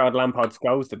the Gerrard Lampard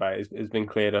Scholes debate has been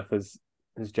cleared up as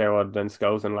Gerrard then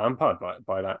Scholes and Lampard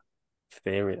by that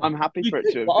theory. I'm happy for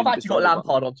it to have Well, I've been actually got decided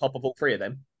Lampard on top of all three of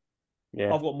them.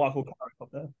 Yeah. I've got Michael Carrick up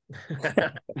there.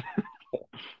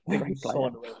 Great player.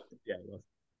 Yeah, it was.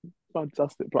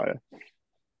 Fantastic player.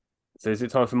 So is it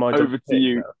time for my Over double to pick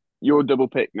you. now? Your double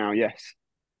pick now, yes.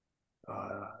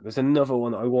 There's another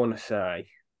one I want to say.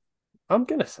 I'm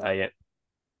gonna say it.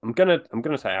 I'm gonna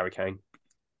say Harry Kane.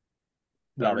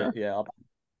 Love it. Yeah.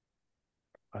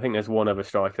 I think there's one other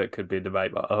striker that could be a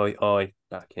debate, but I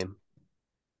back him.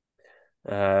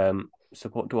 So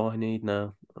what do I need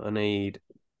now?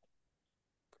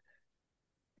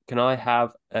 Can I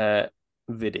have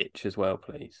Vidic as well,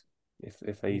 please?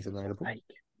 If he's available.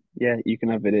 Yeah, you can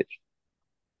have Vidic.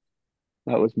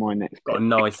 That was my next Got pick. a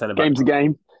nice centre back. Game's a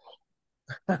game.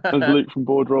 As Luke from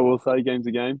Bordeaux will say, game's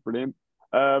a game. Brilliant.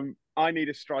 I need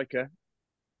a striker.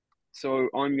 So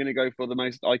I'm going to go for the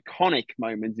most iconic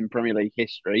moment in Premier League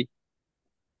history.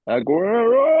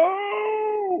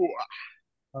 Aguero!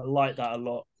 I like that a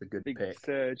lot. It's a good Big pick.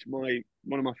 Surge, one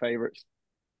of my favourites.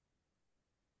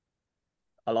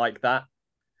 I like that.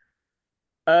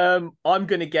 I'm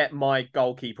going to get my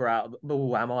goalkeeper out.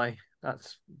 Oh, am I?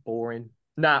 That's boring.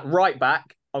 Nah, right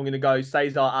back. I'm going to go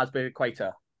Cesar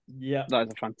Azpilicueta. Yeah, That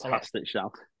is a fantastic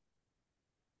shout.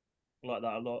 I like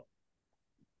that a lot.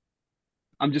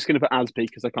 I'm just going to put Aspi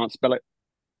because I can't spell it.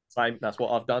 Same. That's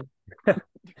what I've done.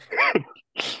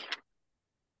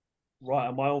 Right,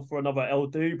 am I on for another El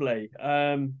Double?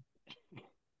 I'm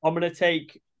going to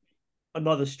take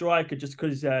another striker just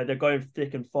because they're going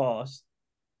thick and fast.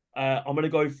 I'm going to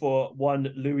go for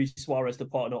one Luis Suarez to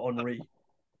partner Henri.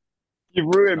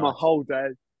 You've ruined my whole day.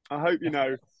 I hope you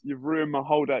know you've ruined my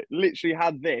whole day. Literally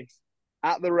had this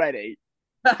at the ready.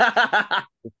 You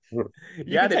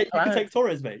can take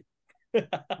Torres, mate.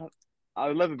 I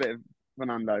love a bit of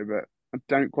Fernando, but I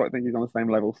don't quite think he's on the same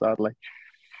level, sadly.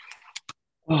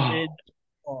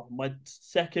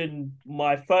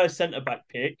 My first centre back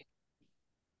pick.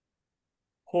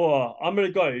 I'm going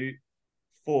to go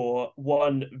for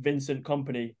one Vincent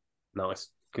Kompany. Nice.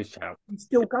 Good shout. He's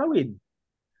still going.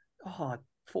 Oh, I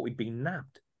thought we'd been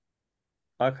nabbed.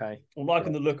 Okay. I'm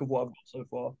liking the look of what I've got so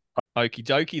far. Okie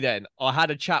dokie then. I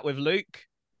had a chat with Luke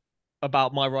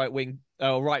about my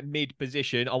right mid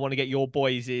position. I want to get your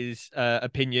boys'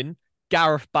 opinion.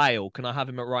 Gareth Bale, can I have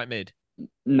him at right mid?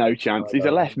 No chance. He's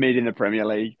a left mid in the Premier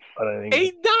League. I don't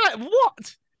think.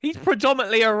 What? He's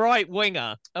predominantly a right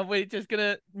winger, and we're just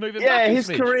gonna move him. Yeah, back his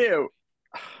career.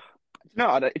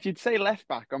 No, if you'd say left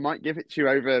back, I might give it to you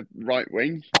over right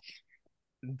wing.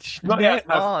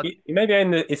 Maybe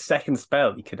in his second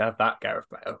spell, you could have that Gareth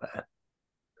Bale there.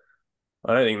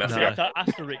 I don't think that's You have to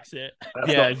asterisk it.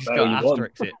 Yeah, just got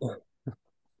asterisk it.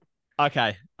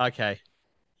 Okay. I'm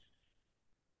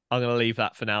going to leave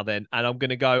that for now then. And I'm going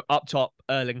to go up top,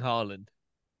 Erling Haaland.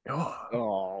 Oh,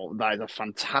 Oh, that is a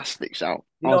fantastic shout.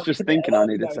 I was no, it's just a bit thinking I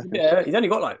early need a though. It's a second. bit early. He's only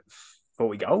got like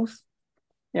 40 goals.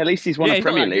 Yeah, at least he's won Yeah, a he's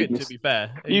not Premier that League. good, to be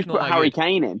fair. He's You've not put that Harry good.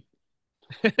 Kane in.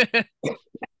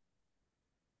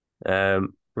 Right.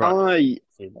 I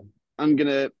See then. am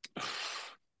gonna.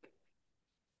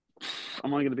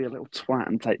 Am I gonna be a little twat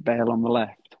and take Bale on the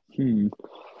left?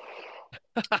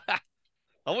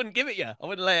 I wouldn't give it you. I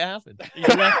wouldn't let it happen. He's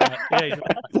a left back. Yeah, he's a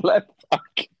left back. Left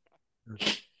back.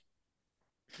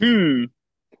 Hmm.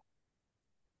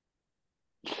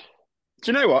 Do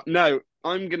you know what? No,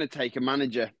 I'm gonna take a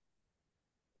manager.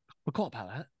 Forgot about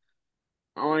that.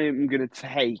 I'm gonna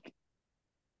take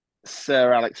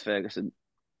Sir Alex Ferguson.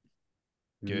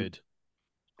 Good.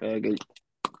 Fergie.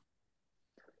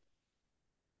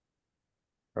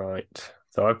 Right.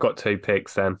 So I've got two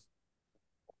picks then.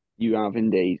 You have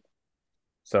indeed.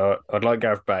 So I'd like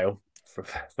Gareth Bale for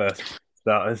first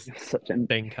starters. You're such a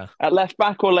Thinker. at left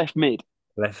back or left mid.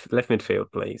 Left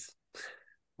midfield, please.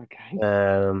 Okay.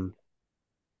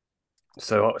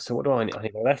 So what do I need? I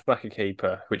need a left back, a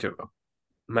keeper, which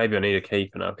maybe I need a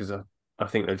keeper now because I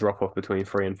think the drop off between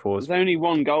 3 and 4 is. There's only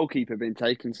one goalkeeper been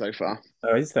taken so far.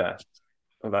 Oh, is there?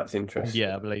 Oh, that's interesting.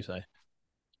 Yeah, I believe so.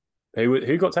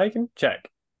 Who got taken? Check.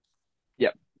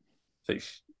 Yep. So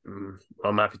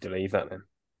I'm happy to leave that then.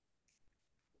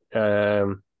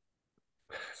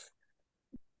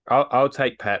 I'll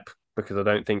take Pep because I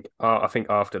don't think I think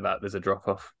after that there's a drop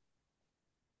off.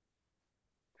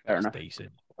 Fair That's enough.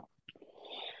 decent.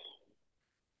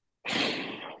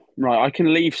 Right, I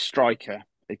can leave striker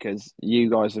because you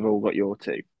guys have all got your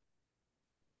two.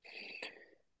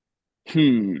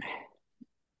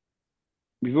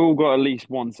 We've all got at least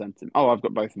one centre. Oh, I've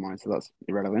got both of mine, so that's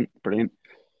irrelevant. Brilliant.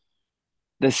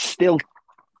 There's still.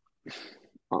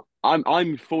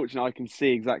 I'm fortunate I can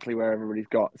see exactly where everybody's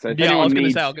got. So if Yeah, I anyone was going to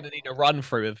needs, say I'm going to need a run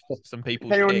through of some if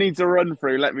people's anyone picks. needs a run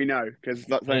through, let me know because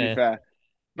that's only Yeah. fair.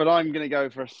 But I'm going to go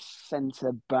for a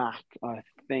centre back. I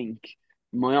think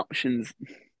my options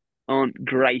aren't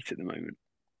great at the moment.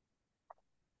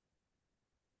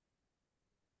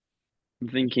 I'm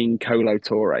thinking Colo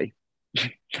Torre.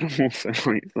 I'm also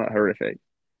like, it's that horrific.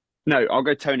 No, I'll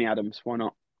go Tony Adams. Why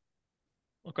not?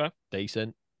 Okay.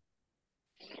 Decent.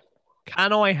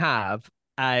 Can I have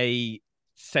a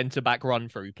centre back run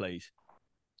through, please?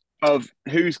 Of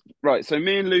who's right? So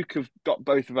me and Luke have got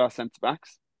both of our centre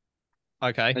backs,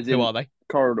 Okay. as Who in are they?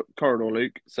 corridor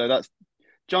Luke. So that's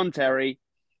John Terry,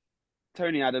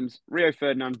 Tony Adams, Rio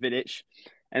Ferdinand, Vidic,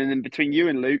 and then between you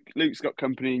and Luke, Luke's got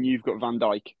company and you've got Van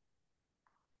Dijk.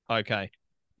 Okay.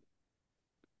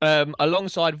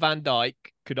 Alongside Van Dijk,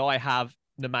 could I have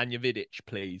Nemanja Vidic,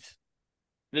 please?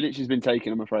 Vidic has been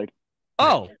taken, I'm afraid.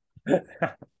 Oh,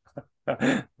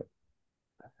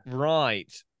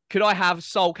 right. Could I have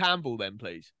Sol Campbell then,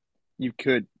 please? You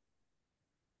could.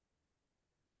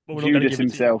 But we're not going to Judas give it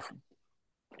to you. himself.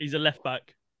 He's a left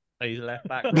back. He's a left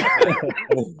back.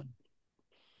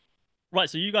 Right,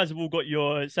 so you guys have all got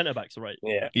your centre backs, right?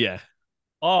 Yeah. Yeah.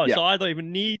 Oh, Yeah. so I don't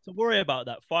even need to worry about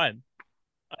that. Fine.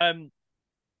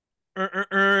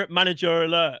 Manager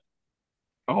alert.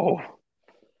 Oh,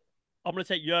 I'm going to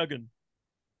take Jurgen.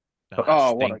 No, that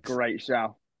oh, what a stinks. great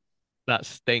shout. That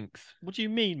stinks. What do you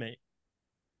mean, mate?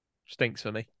 Stinks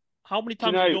for me. How many Do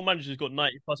you times have know- your manager's got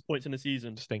 90 plus points in a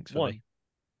season? Stinks for One. me.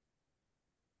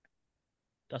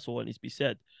 That's all that needs to be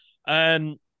said.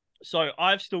 So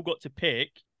I've still got to pick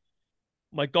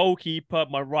my goalkeeper,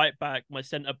 my right back, my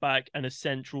centre back, and a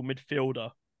central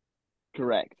midfielder.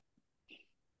 Correct.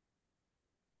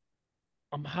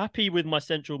 I'm happy with my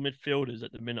central midfielders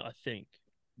at the minute. I think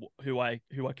who I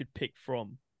could pick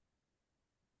from,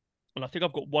 and I think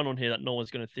I've got one on here that no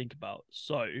one's going to think about.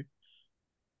 So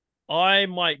I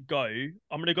might go.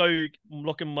 I'm going to go. I'm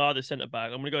locking my other centre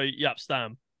back. I'm going to go Yap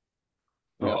Stam.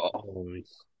 Oh.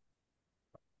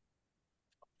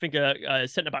 I think a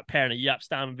centre back pairing, a Yap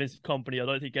Stam and Vincent Company. I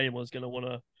don't think anyone's going to want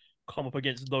to come up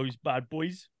against those bad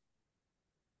boys.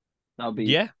 That'll be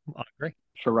Yeah, I agree.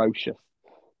 ferocious.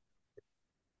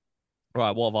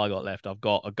 Right, what have I got left? I've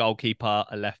got a goalkeeper,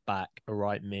 a left back, a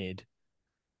right mid,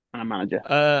 And a manager.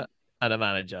 and a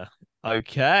manager.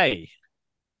 Okay.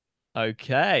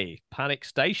 Panic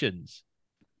stations.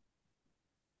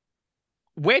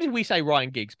 Where did we say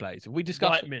Ryan Giggs plays? Have we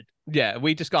discussed? Right mid. Yeah,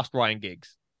 we discussed Ryan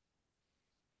Giggs.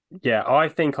 Yeah, I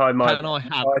think I might. Can I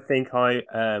have? I think I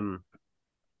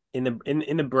in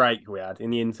the break we had in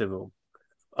the interval,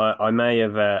 I may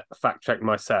have fact checked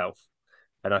myself,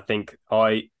 and I think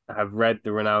I have read the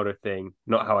Ronaldo thing,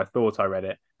 not how I thought I read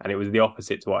it, and it was the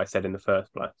opposite to what I said in the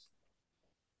first place.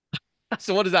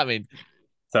 So what does that mean?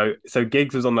 So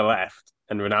Giggs was on the left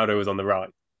and Ronaldo was on the right.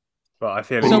 But I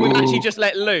feel So we've actually Ooh. just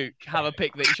let Luke have a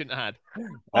pick that he shouldn't have had.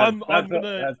 I'm That's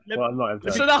gonna. what I might have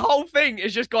done. So the whole thing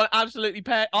has just gone absolutely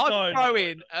pear. I'm No.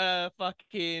 throwing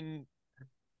fucking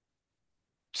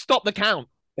stop the count.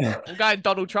 I'm going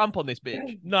Donald Trump on this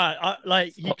bitch. No,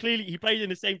 he played in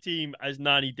the same team as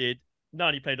Nani did.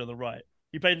 Nani played on the right.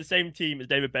 He played in the same team as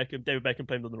David Beckham. David Beckham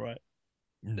played on the right.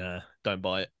 Nah, don't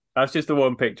buy it. That's just the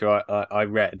one picture I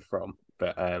read from.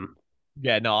 But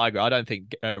Yeah, no, I agree. I don't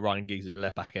think Ryan Giggs is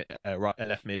left back at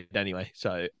left mid anyway.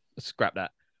 So scrap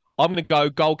that. I'm going to go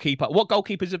goalkeeper. What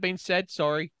goalkeepers have been said?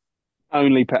 Sorry.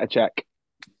 Only Petr Cech.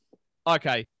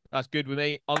 Okay, that's good with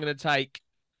me. I'm going to take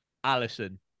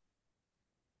Alisson.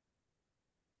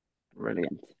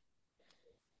 Brilliant.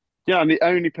 Yeah, I'm the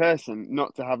only person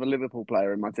not to have a Liverpool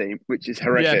player in my team, which is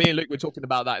horrific. Yeah, me and Luke were talking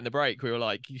about that in the break. We were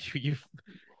like, you've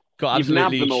got You've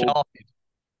nabbed absolutely them all. shafted.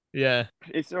 Yeah.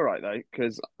 It's all right though,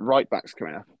 because right back's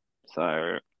coming up. So,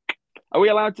 are we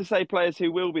allowed to say players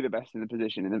who will be the best in the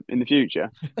position in the future?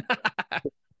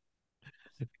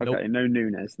 Nope. Okay, no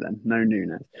Nunes then. No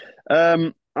Nunes.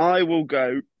 I will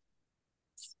go.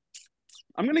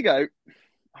 I'm going to go.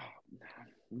 Oh, no,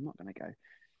 I'm not going to go.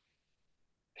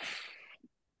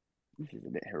 This is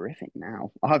a bit horrific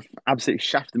now. I've absolutely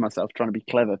shafted myself trying to be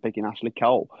clever picking Ashley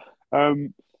Cole.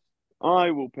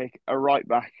 I will pick a right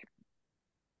back.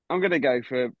 I'm going to go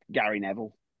for Gary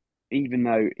Neville. Even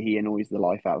though he annoys the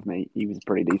life out of me, he was a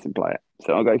pretty decent player.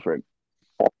 So I'll go for him.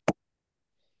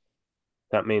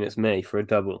 that means it's me for a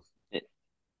double.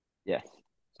 Yes.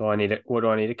 So what do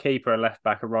I need? A keeper, a left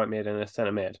back, a right mid, and a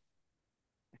centre mid.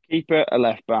 A keeper, a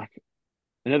left back,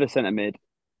 another centre mid,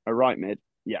 a right mid.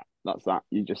 Yeah, that's that.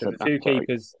 You just So said the that. two Sorry.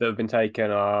 keepers that have been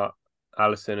taken are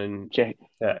Alisson and Check.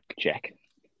 Cech. Check.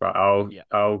 Right, Yeah.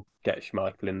 I'll get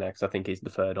Schmeichel in there because I think he's the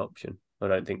third option. I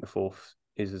don't think the fourth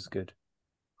is as good.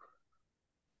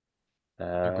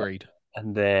 Agreed.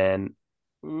 And then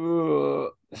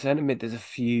centre mid, there's a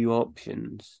few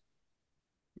options.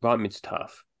 Right mid's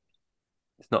tough.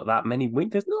 It's not that many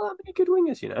There's not that many good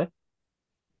wingers, you know.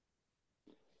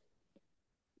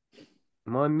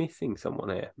 Am I missing someone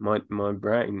here? My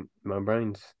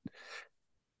brain's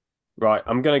right.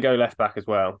 I'm gonna go left back as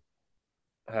well.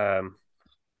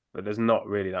 But there's not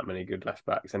really that many good left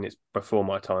backs, and it's before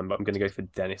my time. But I'm gonna go for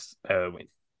Dennis Irwin.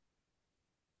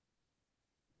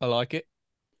 I like it.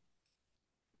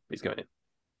 He's going in.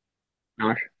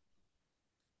 Nice.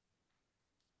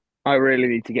 I really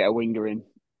need to get a winger in.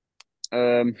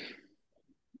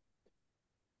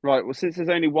 Right. Well, since there's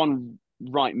only one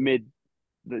right mid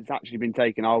that's actually been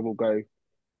taken, I will go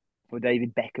for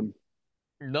David Beckham.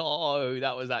 No,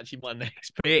 that was actually my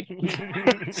next pick.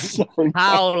 Sorry.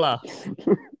 Howler.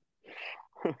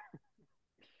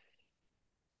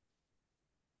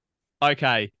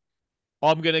 Okay.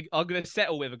 I'm gonna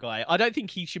settle with a guy. I don't think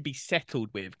he should be settled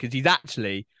with because he's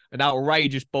actually an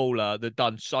outrageous baller that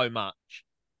done so much.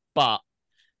 But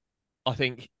I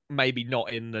think maybe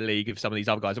not in the league of some of these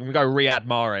other guys. I'm gonna go Riyad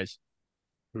Mahrez.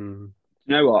 Hmm.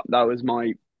 You know what?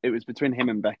 It was between him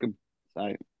and Beckham.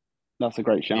 So that's a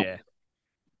great shout. Yeah.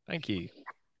 Thank you.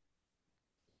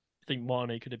 I think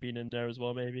Mane could have been in there as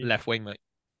well, maybe. Left wing, mate.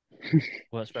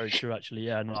 Well, that's very true, actually.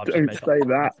 Yeah, no, I've Don't just say made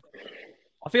that.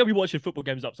 I think I'll be watching football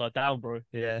games upside down, bro.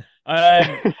 Yeah.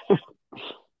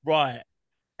 Right.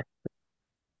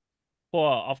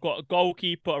 Well, I've got a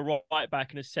goalkeeper, a right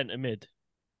back, and a centre mid,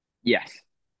 Yes.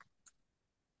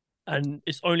 and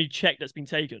it's only Czech that's been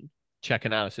taken. Check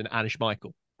and Alisson and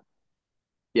Schmeichel.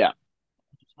 Yeah.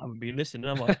 I haven't been listening,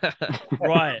 am I?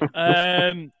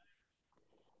 Right.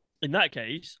 In that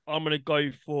case, I'm gonna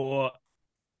go for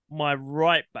my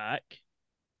right back.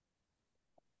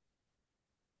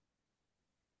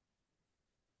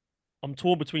 I'm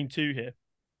torn between two here.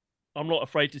 I'm not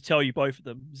afraid to tell you both of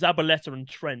them: Zabaleta and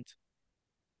Trent.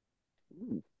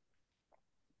 Ooh.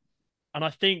 And I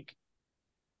think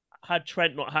had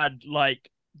Trent not had like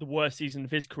the worst season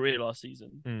of his career last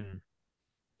season,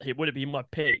 it would have been my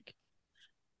pick.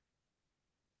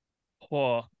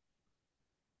 Oh,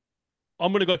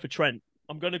 I'm gonna go for Trent.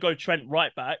 I'm gonna go Trent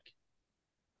right back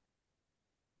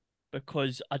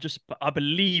because I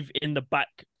believe in the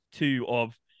back two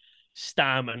of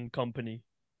Stam and company.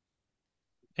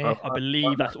 Yeah. I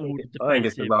believe that's all the I think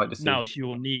it's the defensive right decision. now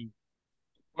you'll need.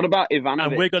 What about Ivanovic?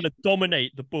 And we're going to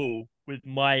dominate the ball with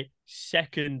my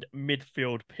second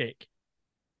midfield pick.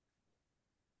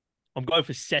 I'm going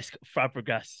for Cesc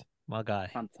Fabregas. My guy.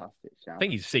 Fantastic shout. I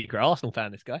think he's a secret Arsenal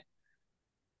fan, this guy.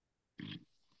 I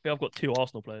think I've got two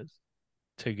Arsenal players.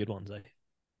 Two good ones, eh?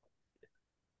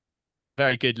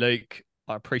 Very good, Luke.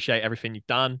 I appreciate everything you've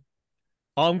done.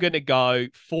 I'm going to go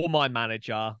for my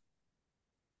manager,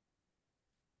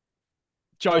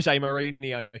 Jose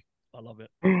Mourinho. I love it.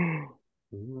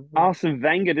 Arsene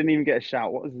Wenger didn't even get a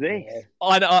shout. What was this?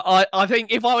 I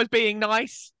think if I was being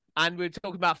nice and we're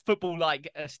talking about football like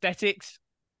aesthetics,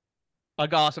 I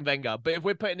go Arsene Wenger. But if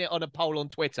we're putting it on a poll on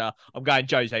Twitter, I'm going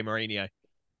Jose Mourinho.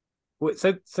 Wait,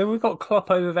 so we've got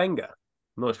Klopp over Wenger.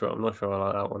 I'm not sure. I'm not sure I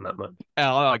like that one that much.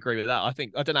 I agree with that.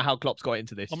 I don't know how Klopp's got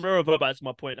into this. I'm going to revert back to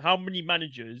my point. How many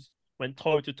managers went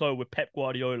toe to toe with Pep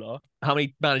Guardiola? How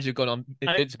many managers have gone on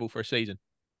invincible for a season?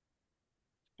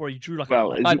 Or he drew like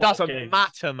Well, a It doesn't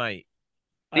matter, mate.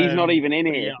 He's not even in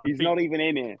but here. yeah, I He's think not even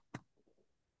in here.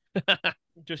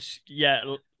 just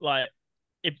like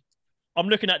if I'm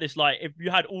looking at this, like if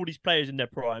you had all these players in their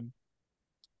prime,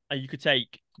 and you could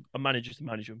take a manager to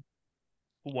manage them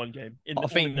for one game. I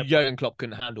think Jurgen Klopp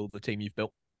couldn't handle the team you've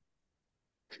built.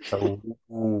 Oh,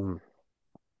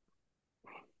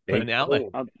 Putting it out there.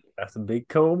 That's a big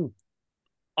call.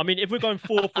 I mean, if we're going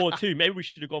 4-4-2, maybe we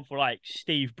should have gone for like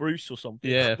Steve Bruce or something.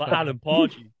 Yeah, like Alan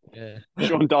Pardew. Yeah,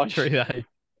 Sean Dyche. true that.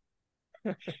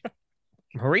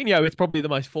 Mourinho is probably the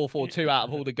most 4-4-2 out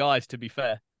of all the guys. To be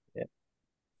fair, Yeah.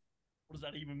 What does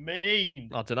that even mean?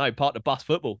 I don't know. Part of bus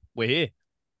football. We're here.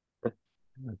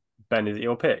 Ben, is it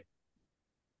your pick?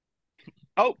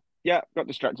 Oh, yeah, got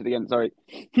distracted again. Sorry.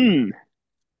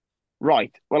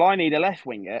 Right. Well, I need a left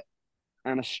winger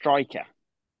and a striker.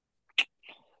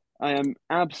 I am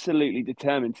absolutely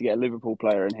determined to get a Liverpool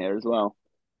player in here as well.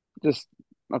 Just,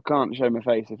 I can't show my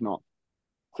face if not.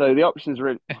 So the options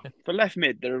are for left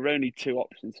mid. There are only two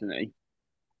options for me.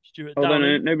 Stuart Although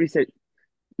Downing. nobody said,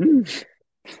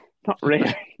 not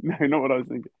really. No, not what I was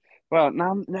thinking. Well,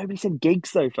 now nobody said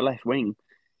Giggs though for left wing.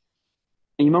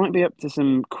 He might be up to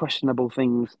some questionable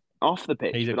things off the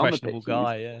pitch. He's a but on the questionable pitch,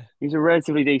 guy. Yeah. he's a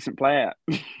relatively decent player.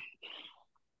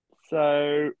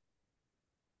 So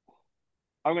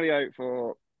I'm going to go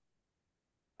for.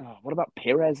 Oh, what about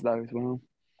Perez though as well?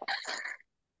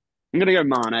 I'm going to go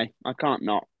Mane. I can't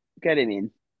not get him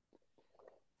in.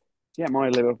 Get my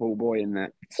Liverpool boy in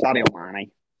there, Sadio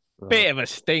Mane. Bit of a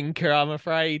stinker, I'm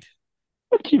afraid.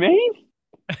 What do you mean?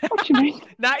 What do you mean?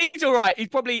 Nah, he's all right. He's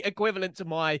probably equivalent to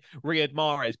my Riyad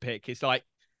Mahrez pick. It's like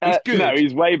he's good. No,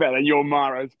 he's way better than your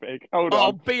Mahrez pick. Hold Oh,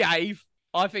 on. behave.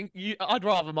 I think I'd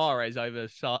rather Mahrez over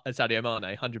Sadio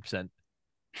Mane, 100%.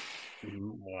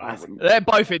 They're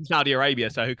both in Saudi Arabia,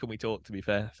 so who can we talk? To be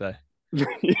fair, so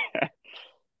Yeah.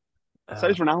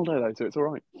 So's Ronaldo though, so it's all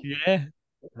right. yeah.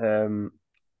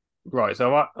 Right.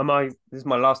 So this is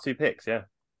my last two picks. Yeah.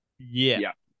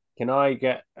 Yeah. Can I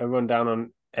get a rundown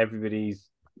on everybody's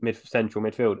central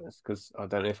midfielders? Because I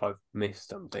don't know if I've missed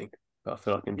something, but I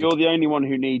feel like You're the only one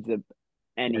who needs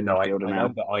any midfielder I now.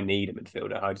 know that I need a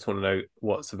midfielder. I just want to know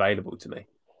what's available to me.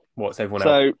 What's everyone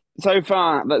else? So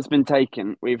far that's been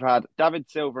taken, we've had David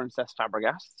Silva and Cesc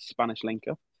Fabregas, Spanish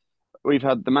link-up. We've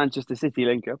had the Manchester City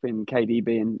link-up in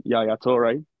KDB and Yaya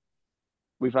Toure.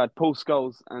 We've had Paul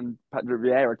Scholes and Patrick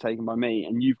Vieira taken by me,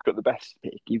 and you've got the best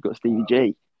pick. You've got Stevie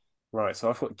G. Right. So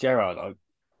I thought Gerrard.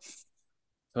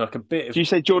 Like a bit of. Did you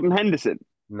say Jordan Henderson?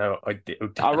 No, I did.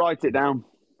 I'll write it down.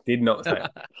 Did not say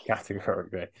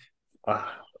categorically.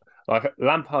 Like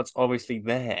Lampard's obviously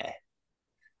there.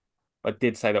 I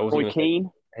did say that I wasn't Roy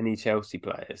Keane. any Chelsea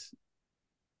players,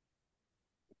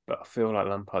 but I feel like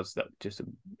Lampard's just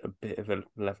a bit of a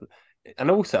level.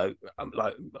 And also,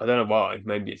 like I don't know why.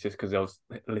 Maybe it's just because I was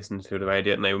listening to the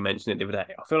radio and they were mentioning it the other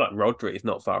day. I feel like Rodri is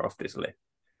not far off this list.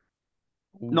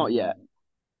 Not yet.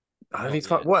 I think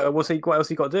it's like what else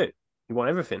he got to do? He won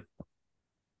everything.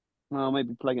 Well,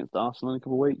 maybe play against Arsenal in a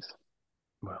couple of weeks.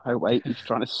 Well, oh wait, he's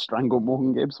trying to strangle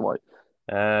Morgan Gibbs White.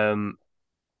 Yeah,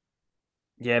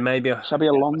 maybe. Xabi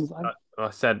Alonso.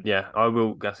 I said, yeah, I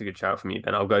will. That's a good shout from you.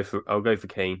 Then I'll go for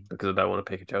Keane because I don't want to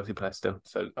pick a Chelsea player still.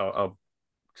 So I'll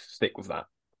stick with that.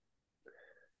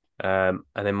 And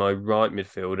then my right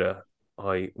midfielder,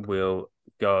 I will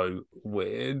go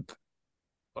with.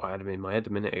 I had him in my head a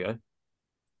minute ago.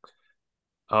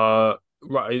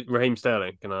 Right, Raheem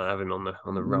Sterling. Can I have him on the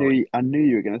right? I knew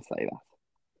you were going to say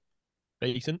that.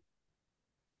 Decent.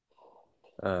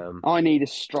 I need a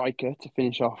striker to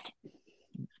finish off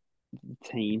the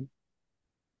team.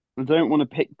 I don't want to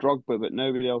pick Drogba, but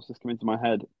nobody else has come into my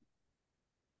head.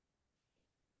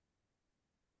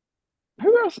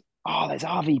 Who else? Oh, there's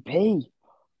RVP.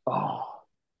 Oh,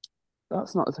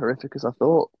 that's not as horrific as I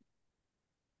thought.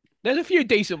 There's a few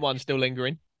decent ones still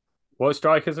lingering. What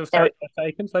strikers have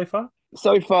taken so far?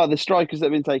 So far, the strikers that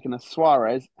have been taken are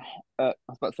Suarez. I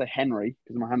was about to say Henry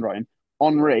because of my handwriting.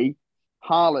 Henry,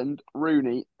 Haaland,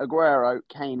 Rooney, Aguero,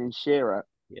 Kane, and Shearer.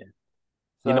 Yeah.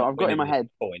 So I've got in my head.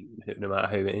 Point, no matter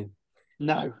who it is.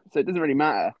 No, so it doesn't really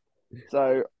matter.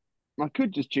 So I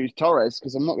could just choose Torres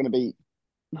because I'm not going to be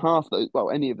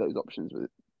any of those options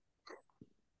with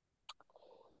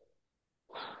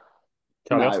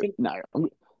Charlie No, Austin? no. I'm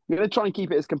going to try and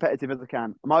keep it as competitive as I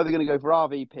can. I'm either going to go for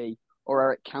RVP or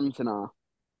Eric Cantona.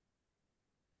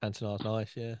 Cantona's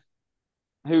nice, yeah.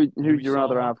 Who'd Louis you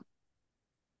rather Saha.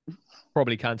 have?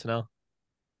 Probably Cantona.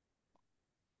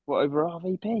 What over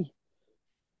RVP?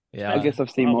 Yeah. I guess I've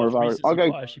seen How more much of our. I'll recency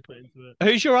go bias you put into it?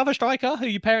 Who's your other striker? Who are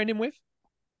you pairing him with?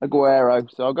 Aguero,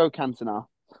 so I'll go Cantona.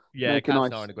 Yeah, Make a Cantona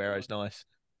nice. and Aguero's nice.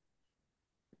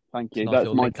 Thank It's a you. nice That's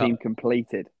little my link up. team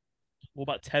completed. What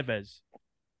about Tevez?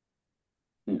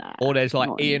 Nah. Or there's like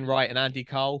not Ian Wright and Andy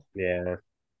Cole. Yeah.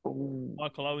 Ooh.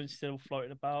 Michael Owen's still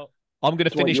floating about. I'm going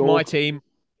to Dwight finish my York. team.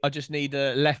 I just need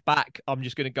a left back. I'm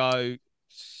just going to go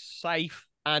safe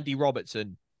Andy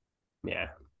Robertson. Yeah.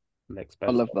 Next I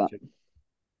best love that. option.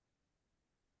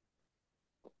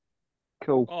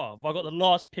 Cool. Oh, have I got the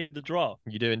last pick of the draft?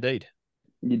 You do indeed.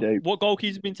 You do. What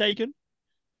goalkeepers have been taken?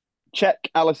 Check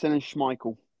Allison and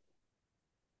Schmeichel.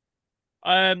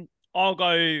 I'll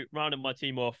go rounding my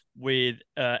team off with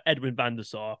Edwin van der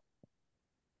Sar.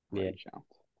 Yeah. Great shout.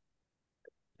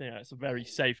 Yeah, it's a very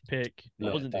safe pick.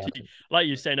 Not Wasn't bad. like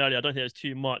you were saying earlier. I don't think there's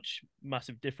too much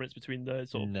massive difference between the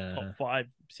sort of Nah. top 5,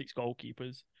 6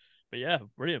 goalkeepers. But yeah,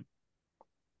 brilliant.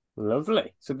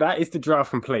 Lovely. So that is the draft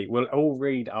complete. We'll all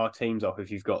read our teams off if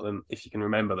you've got them, if you can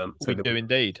remember them. So We that do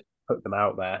indeed. put them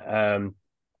out there.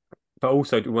 But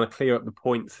also, do we want to clear up the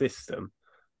point system?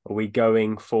 Are we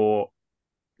going for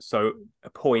a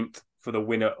point for the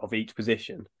winner of each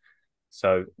position?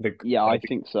 So Yeah, I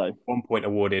think so. 1 point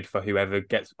awarded for whoever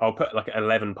gets. I'll put like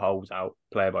 11 polls out,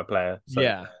 player by player. So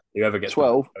Yeah. whoever gets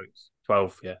 12. the most votes.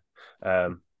 12, yeah.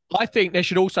 I think there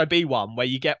should also be one where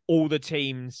you get all the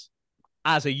teams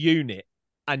as a unit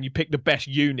and you pick the best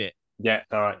unit. Yeah,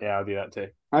 all right. Yeah, I'll do that too.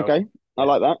 Okay, I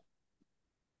like that.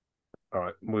 All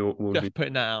right, we'll Just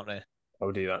putting that out there.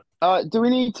 I'll do that. Do we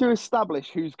need to establish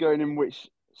who's going in which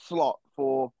slot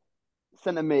for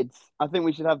centre mids? I think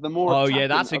we should have the more. Oh, yeah, attacking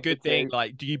that's a of the good thing. two.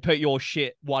 Like, do you put your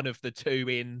shit, one of the two,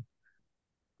 in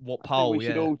what I think pole? we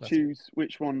should Yeah. all choose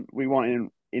which one we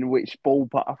want in which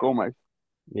ballpark almost.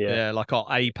 Yeah. Yeah, like our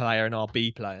A player and our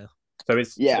B player. So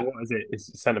it's Yeah. So what is it?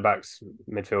 It's centre backs,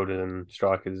 midfielders, and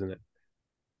strikers, isn't it?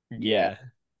 Yeah.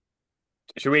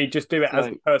 Should we just do it as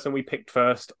So- the person we picked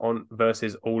first on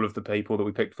versus all of the people that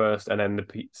we picked first, and then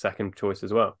the second choice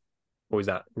as well? Or is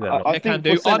that not? I They can think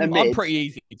do. for centre I'm mids, pretty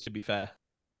easy, to be fair.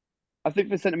 I think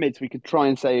for centre mids we could try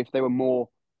and say if they were more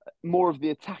of the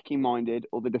attacking minded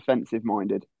or the defensive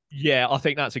minded. Yeah, I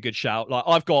think that's a good shout. Like,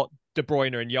 I've got De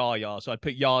Bruyne and Yaya, so I'd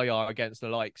put Yaya against the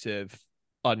likes of,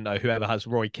 I don't know, whoever has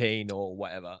Roy Keane or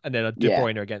whatever, and then De Yeah.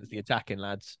 Bruyne against the attacking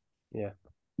lads. Yeah.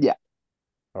 Yeah.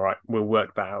 All right, we'll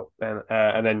work that out then.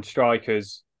 And then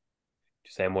strikers,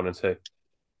 just saying 1 and 2.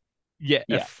 Yeah,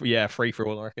 Yeah. yeah, free for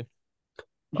all, I reckon.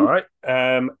 All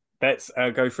right. Let's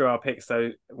go through our picks.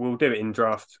 So we'll do it in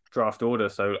draft order.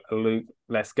 So Luke,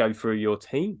 let's go through your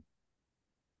team.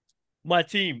 My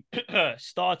team,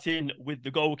 starting with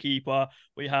the goalkeeper,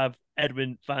 we have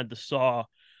Edwin van der Sar.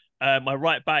 My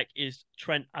right back is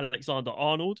Trent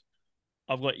Alexander-Arnold.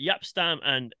 I've got Jaap Stam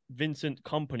and Vincent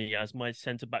Kompany as my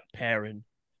centre-back pairing.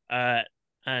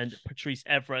 And Patrice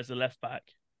Evra as the left back.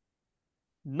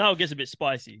 Now it gets a bit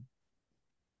spicy.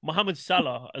 Mohamed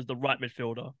Salah as the right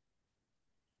midfielder.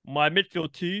 My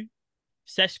midfield 2,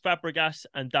 Cesc Fabregas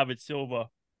and David Silva.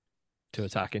 Two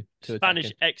attacking.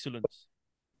 Spanish excellence.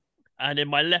 And in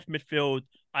my left midfield,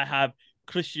 I have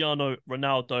Cristiano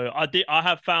Ronaldo. I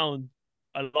have found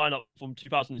a lineup from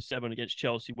 2007 against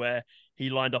Chelsea where he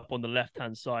lined up on the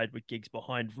left-hand side with Giggs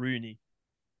behind Rooney.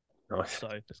 Nice. So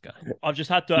This guy. I've just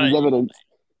had There's to. evidence.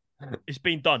 It's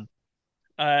been done.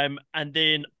 And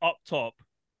then up top,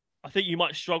 I think you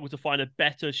might struggle to find a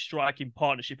better striking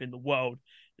partnership in the world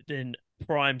than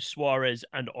Prime Suarez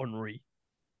and Henry.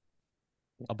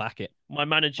 I'll back it. My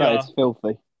manager That is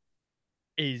filthy.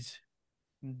 is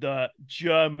the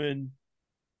German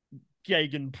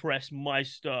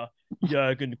Gegenpressmeister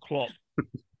Jurgen Klopp.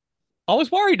 I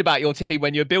was worried about your team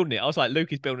when you were building it. I was like,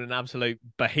 Luke is building an absolute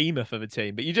behemoth of a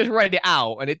team, but you just read it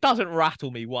out and it doesn't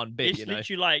rattle me one bit, It's you know.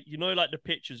 literally like, like the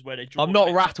pictures where they draw. I'm not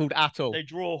like, rattled at all. They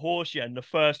draw a horse, yeah, and the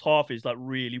first half is like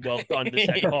really well done. The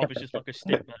second half is just like a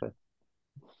stick man.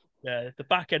 Yeah, the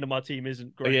back end of my team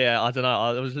isn't great. Yeah, I don't know.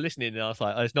 I was listening and I was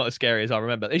like, oh, it's not as scary as I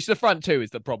remember. It's the front two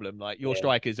is the problem. Like, your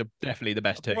strikers are definitely the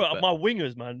best two. Bro, but- my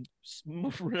wingers, man,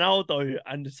 Ronaldo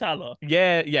and Salah.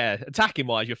 Yeah. Attacking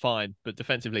wise, you're fine, but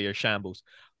defensively, you're a shambles.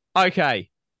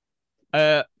 Okay.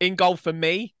 In goal for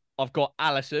me, I've got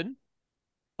Allison.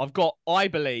 I've got, I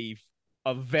believe,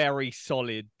 a very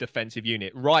solid defensive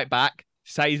unit. Right back,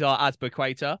 Cesar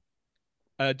Azpilicueta.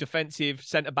 Defensive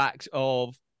centre backs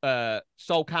of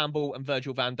Sol Campbell and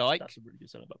Virgil van Dijk. That's a really good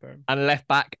centre back pairing. And left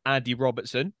back, Andy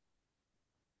Robertson.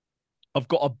 I've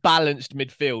got a balanced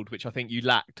midfield, which I think you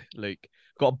lacked, Luke.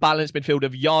 Got a balanced midfield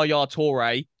of Yaya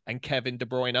Toure and Kevin De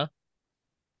Bruyne.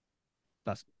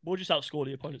 We'll just outscore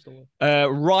the opponents, don't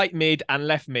we? Right mid and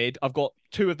left mid, I've got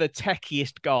two of the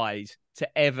techiest guys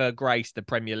to ever grace the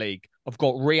Premier League. I've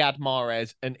got Riyad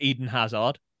Mahrez and Eden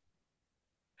Hazard.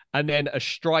 And then a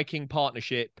striking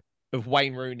partnership of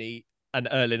Wayne Rooney and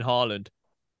Erling Haaland.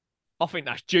 I think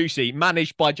that's juicy,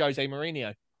 managed by Jose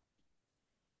Mourinho.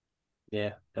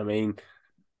 Yeah, I mean,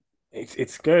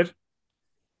 it's good.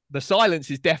 The silence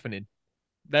is deafening.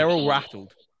 They're all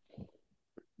rattled.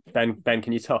 Ben,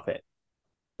 can you top it?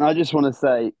 I just want to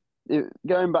say,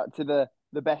 going back to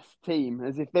the best team,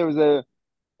 as if there was a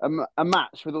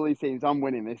match with all these teams, I'm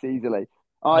winning this easily.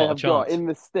 I have got in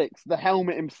the sticks the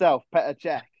helmet himself, Petr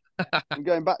Cech. I'm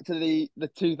going back to the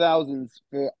 2000s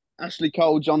for Ashley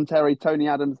Cole, John Terry, Tony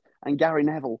Adams, and Gary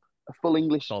Neville, a full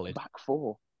English back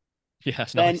four. Yeah,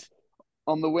 that's then, nice.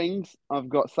 On the wings, I've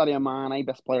got Sadio Mane,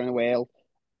 best player in the world,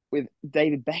 with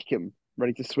David Beckham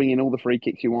ready to swing in all the free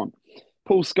kicks you want.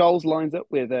 Paul Scholes lines up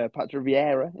with Patrick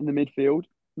Vieira in the midfield.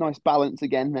 Nice balance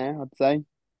again there, I'd say.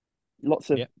 Lots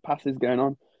of passes going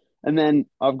on. And then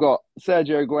I've got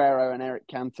Sergio Aguero and Eric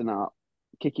Cantona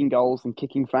kicking goals and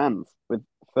kicking fans with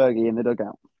Fergie in the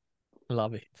dugout.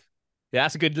 Love it. Yeah,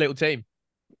 that's a good little team.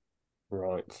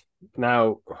 Right.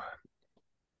 Now,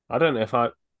 I don't know if I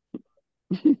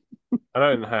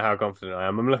don't know how confident I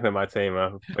am. I'm looking at my team.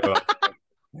 I feel like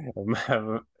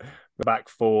the back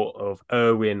four of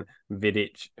Irwin,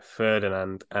 Vidic,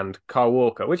 Ferdinand, and Kyle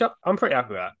Walker, which I'm pretty happy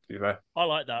with that, to be fair. I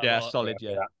like that. Yeah, solid,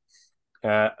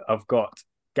 yeah. I've got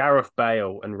Gareth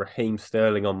Bale and Raheem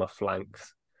Sterling on my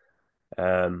flanks,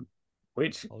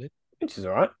 which is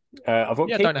all right. I've got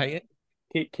don't hate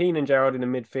it. Keane and Gerrard in the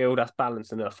midfield. That's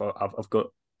balanced enough. I've got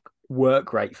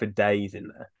work rate for days in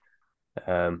there.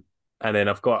 And then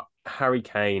I've got Harry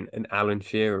Kane and Alan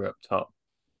Shearer up top,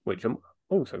 which I'm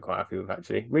also quite happy with,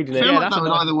 actually. Reading it, that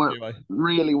would either work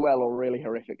really well or really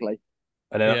horrifically.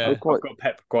 And then I've got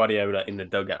Pep Guardiola in the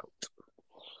dugout.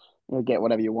 You'll get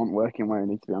whatever you want working where you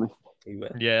need, to be honest.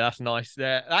 Yeah, that's nice.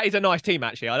 That is a nice team,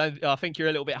 actually. I think you're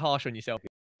a little bit harsh on yourself.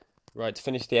 Right, to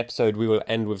finish the episode, we will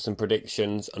end with some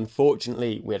predictions.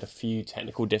 Unfortunately, we had a few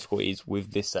technical difficulties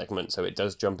with this segment, so it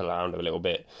does jump around a little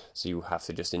bit, so you have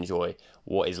to just enjoy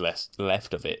what is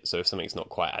left of it. So if something's not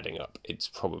quite adding up, it's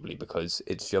probably because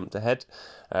it's jumped ahead.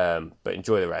 But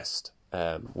enjoy the rest.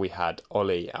 We had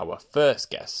Ollie, our first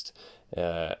guest,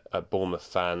 a Bournemouth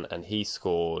fan, and he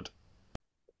scored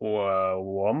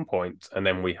 1 point. And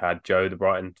then we had Joe, the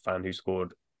Brighton fan, who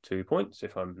scored 2 points,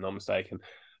 if I'm not mistaken.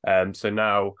 So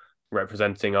now,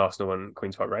 representing Arsenal and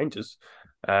Queen's Park Rangers,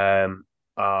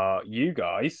 are you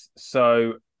guys.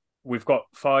 So we've got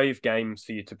 5 games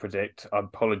for you to predict.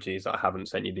 Apologies, I haven't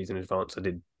sent you these in advance. I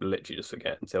did literally just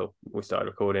forget until we started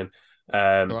recording.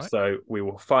 Right. So we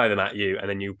will fire them at you, and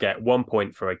then you get 1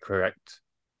 point for a correct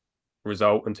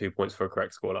result and 2 points for a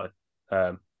correct scoreline.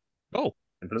 Simple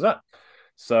as that.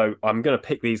 So I'm going to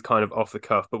pick these kind of off the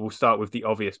cuff, but we'll start with the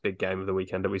obvious big game of the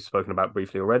weekend that we've spoken about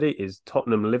briefly already, is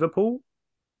Tottenham-Liverpool.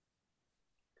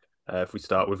 If we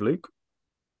start with Luke.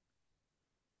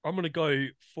 I'm going to go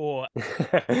for...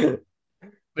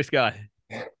 this guy.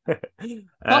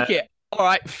 Fuck it. All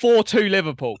right, 4-2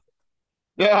 Liverpool.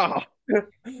 Yeah. There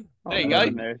you go.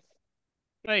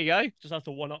 There you go. Just have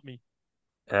to one-up me.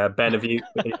 Ben, have you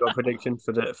got a prediction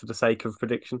for the sake of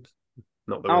predictions?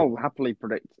 Not that I'll happily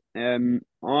predict.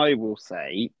 I will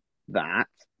say that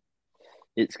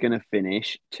it's going to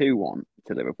finish 2-1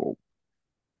 to Liverpool.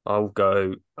 I love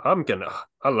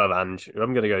Ange.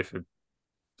 I'm going to go for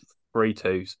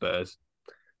 3-2 Spurs.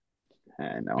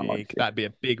 That'd be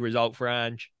a big result for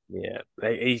Ange. Yeah,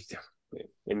 he's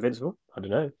invincible. I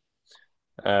don't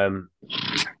know.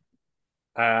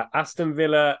 Aston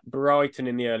Villa, Brighton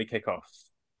in the early kickoff.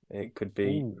 It could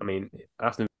be. Ooh. I mean,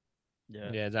 Aston.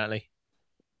 Yeah, exactly.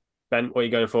 Ben, what are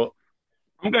you going for?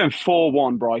 I'm going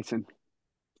 4-1 Brighton.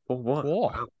 4-1.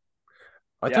 Wow.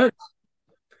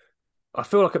 I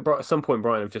feel like at some point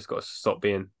Brighton have just got to stop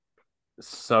being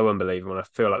so unbelievable. And I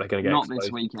feel like they're going to get not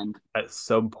this weekend at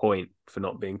some point for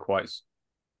not being quite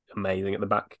amazing at the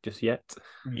back just yet.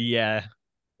 Yeah.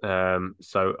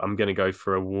 So I'm going to go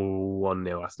for a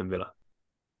 1-0 Aston Villa.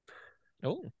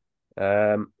 Oh.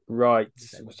 Right.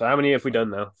 So how many have we done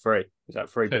now? 3. Is that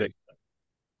 3? That's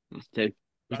 2.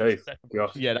 2.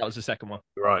 Yeah, that was the second one.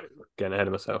 Right. Getting ahead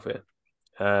of myself here.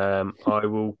 I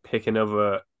will pick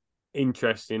another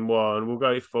interesting one. We'll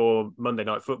go for Monday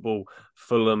Night Football,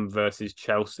 Fulham versus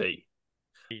Chelsea.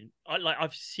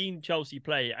 I've seen Chelsea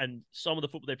play, and some of the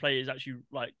football they play is actually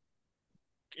like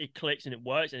it clicks and it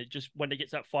works, and it just when they get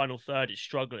to that final third, it's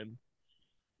struggling.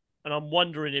 And I'm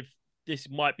wondering if this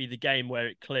might be the game where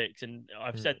it clicks. And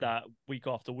I've said that week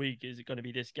after week. Is it going to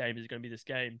be this game? Is it going to be this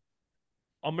game?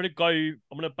 I'm going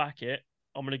to back it.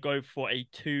 I'm going to go for a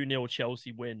 2-0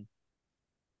 Chelsea win.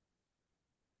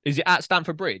 Is it at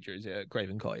Stamford Bridge or is it at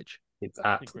Craven Cottage? It's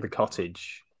at the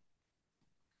Cottage.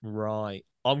 Right.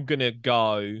 I'm going to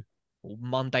go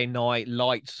Monday night,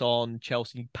 lights on,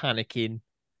 Chelsea panicking.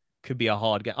 Could be a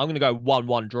hard game. I'm going to go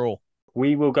 1-1 draw.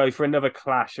 We will go for another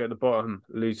clash at the bottom.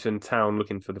 Luton Town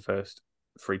looking for the first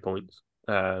 3 points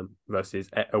versus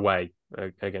away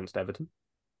against Everton.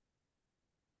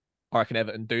 I reckon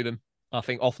Everton do them. I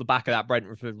think off the back of that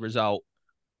Brentford result,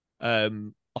 I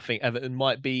think Everton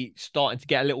might be starting to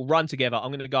get a little run together.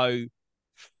 I'm going to go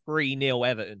 3-0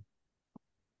 Everton.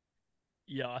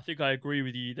 Yeah, I think I agree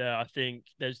with you there. I think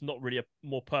there's not really a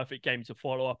more perfect game to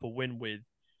follow up a win with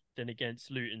than against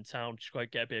Luton Town. Just got to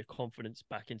get a bit of confidence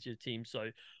back into your team. So,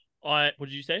 what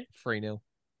did you say? 3-0.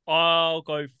 I'll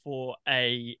go for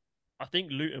I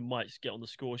think Luton might get on the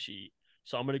score sheet.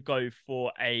 So I'm going to go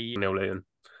for a 0 Luton.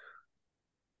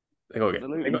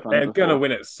 They're going to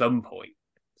win at some point.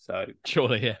 So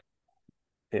surely,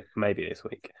 yeah. Maybe this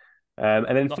week. And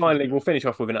then finally, we'll finish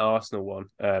off with an Arsenal one.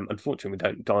 Unfortunately, we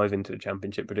don't dive into the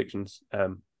Championship predictions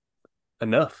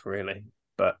enough, really.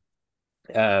 But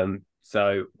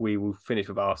so we will finish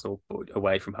with Arsenal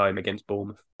away from home against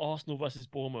Bournemouth. Arsenal versus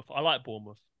Bournemouth. I like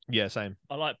Bournemouth. Yeah, same.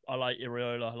 I like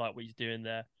Iraola. I like what he's doing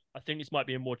there. I think this might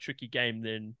be a more tricky game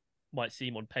than might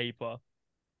seem on paper.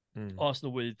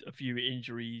 Arsenal with a few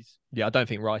injuries. Yeah, I don't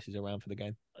think Rice is around for the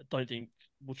game. I don't think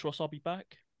will Trossard be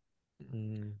back.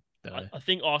 I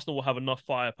think Arsenal will have enough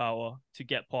firepower to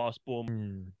get past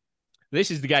Bournemouth.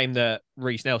 This is the game that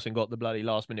Reece Nelson got the bloody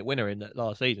last-minute winner in that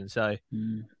last season. So,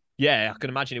 yeah, I can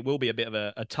imagine it will be a bit of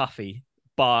a toughie.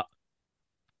 But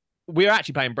we're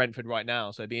actually playing Brentford right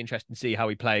now, so it'd be interesting to see how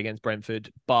we play against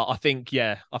Brentford. But I think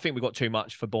we've got too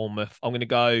much for Bournemouth. I'm going to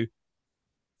go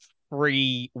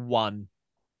 3-1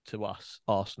 to us,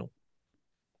 Arsenal.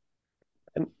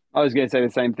 I was going to say the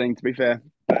same thing, to be fair.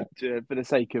 But for the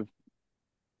sake of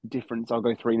difference, I'll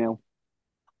go 3-0.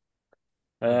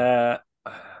 I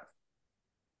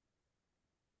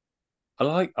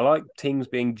like teams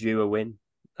being due a win.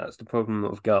 That's the problem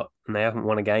that we've got, and they haven't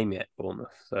won a game yet,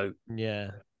 Bournemouth. So yeah,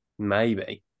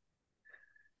 maybe.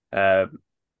 I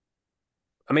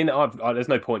mean, there's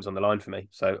no points on the line for me,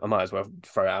 so I might as well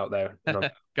throw it out there. And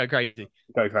go crazy,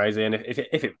 and if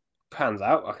it pans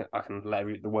out, I can let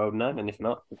the world know, and if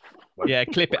not,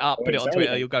 clip it up, put it on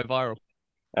Twitter, you'll go viral.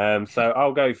 So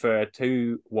I'll go for a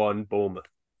 2-1 Bournemouth.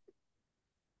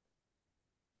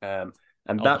 And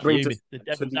that brings us the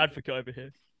devil's advocate over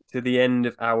here to the end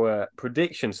of our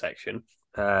prediction section.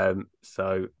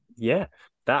 So yeah,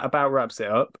 that about wraps it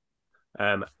up.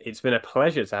 It's been a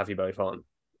pleasure to have you both on.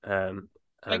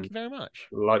 Thank you very much.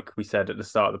 Like we said at the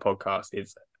start of the podcast,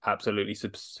 it's absolutely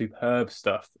superb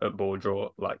stuff at Board Draw.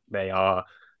 Like they are,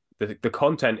 the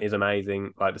content is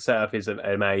amazing. Like the setup is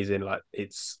amazing. Like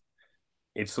it's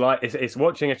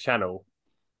watching a channel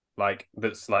like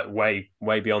that's like way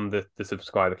beyond the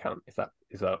subscriber count. If that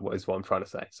is what I'm trying to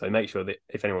say. So make sure that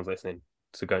if anyone's listening,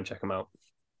 to go and check them out.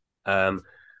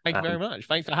 Thank you very much.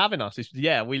 Thanks for having us.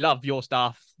 We love your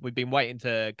stuff. We've been waiting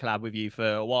to collab with you for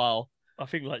a while. I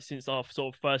think like since our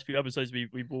sort of first few episodes,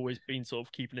 we've always been sort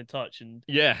of keeping in touch, and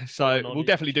so we'll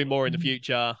definitely do more in the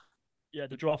future. Yeah,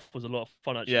 the draft was a lot of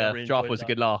fun actually. Yeah, the draft was a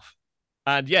good laugh.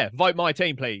 And vote my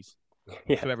team, please.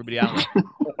 To everybody out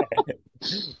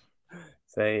there.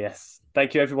 So yes,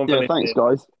 thank you everyone for listening. Thanks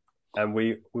guys. And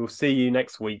we'll see you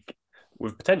next week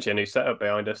with potentially a new setup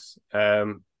behind us.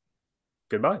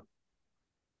 Goodbye.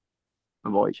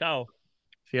 Bye. Ciao.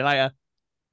 See you later.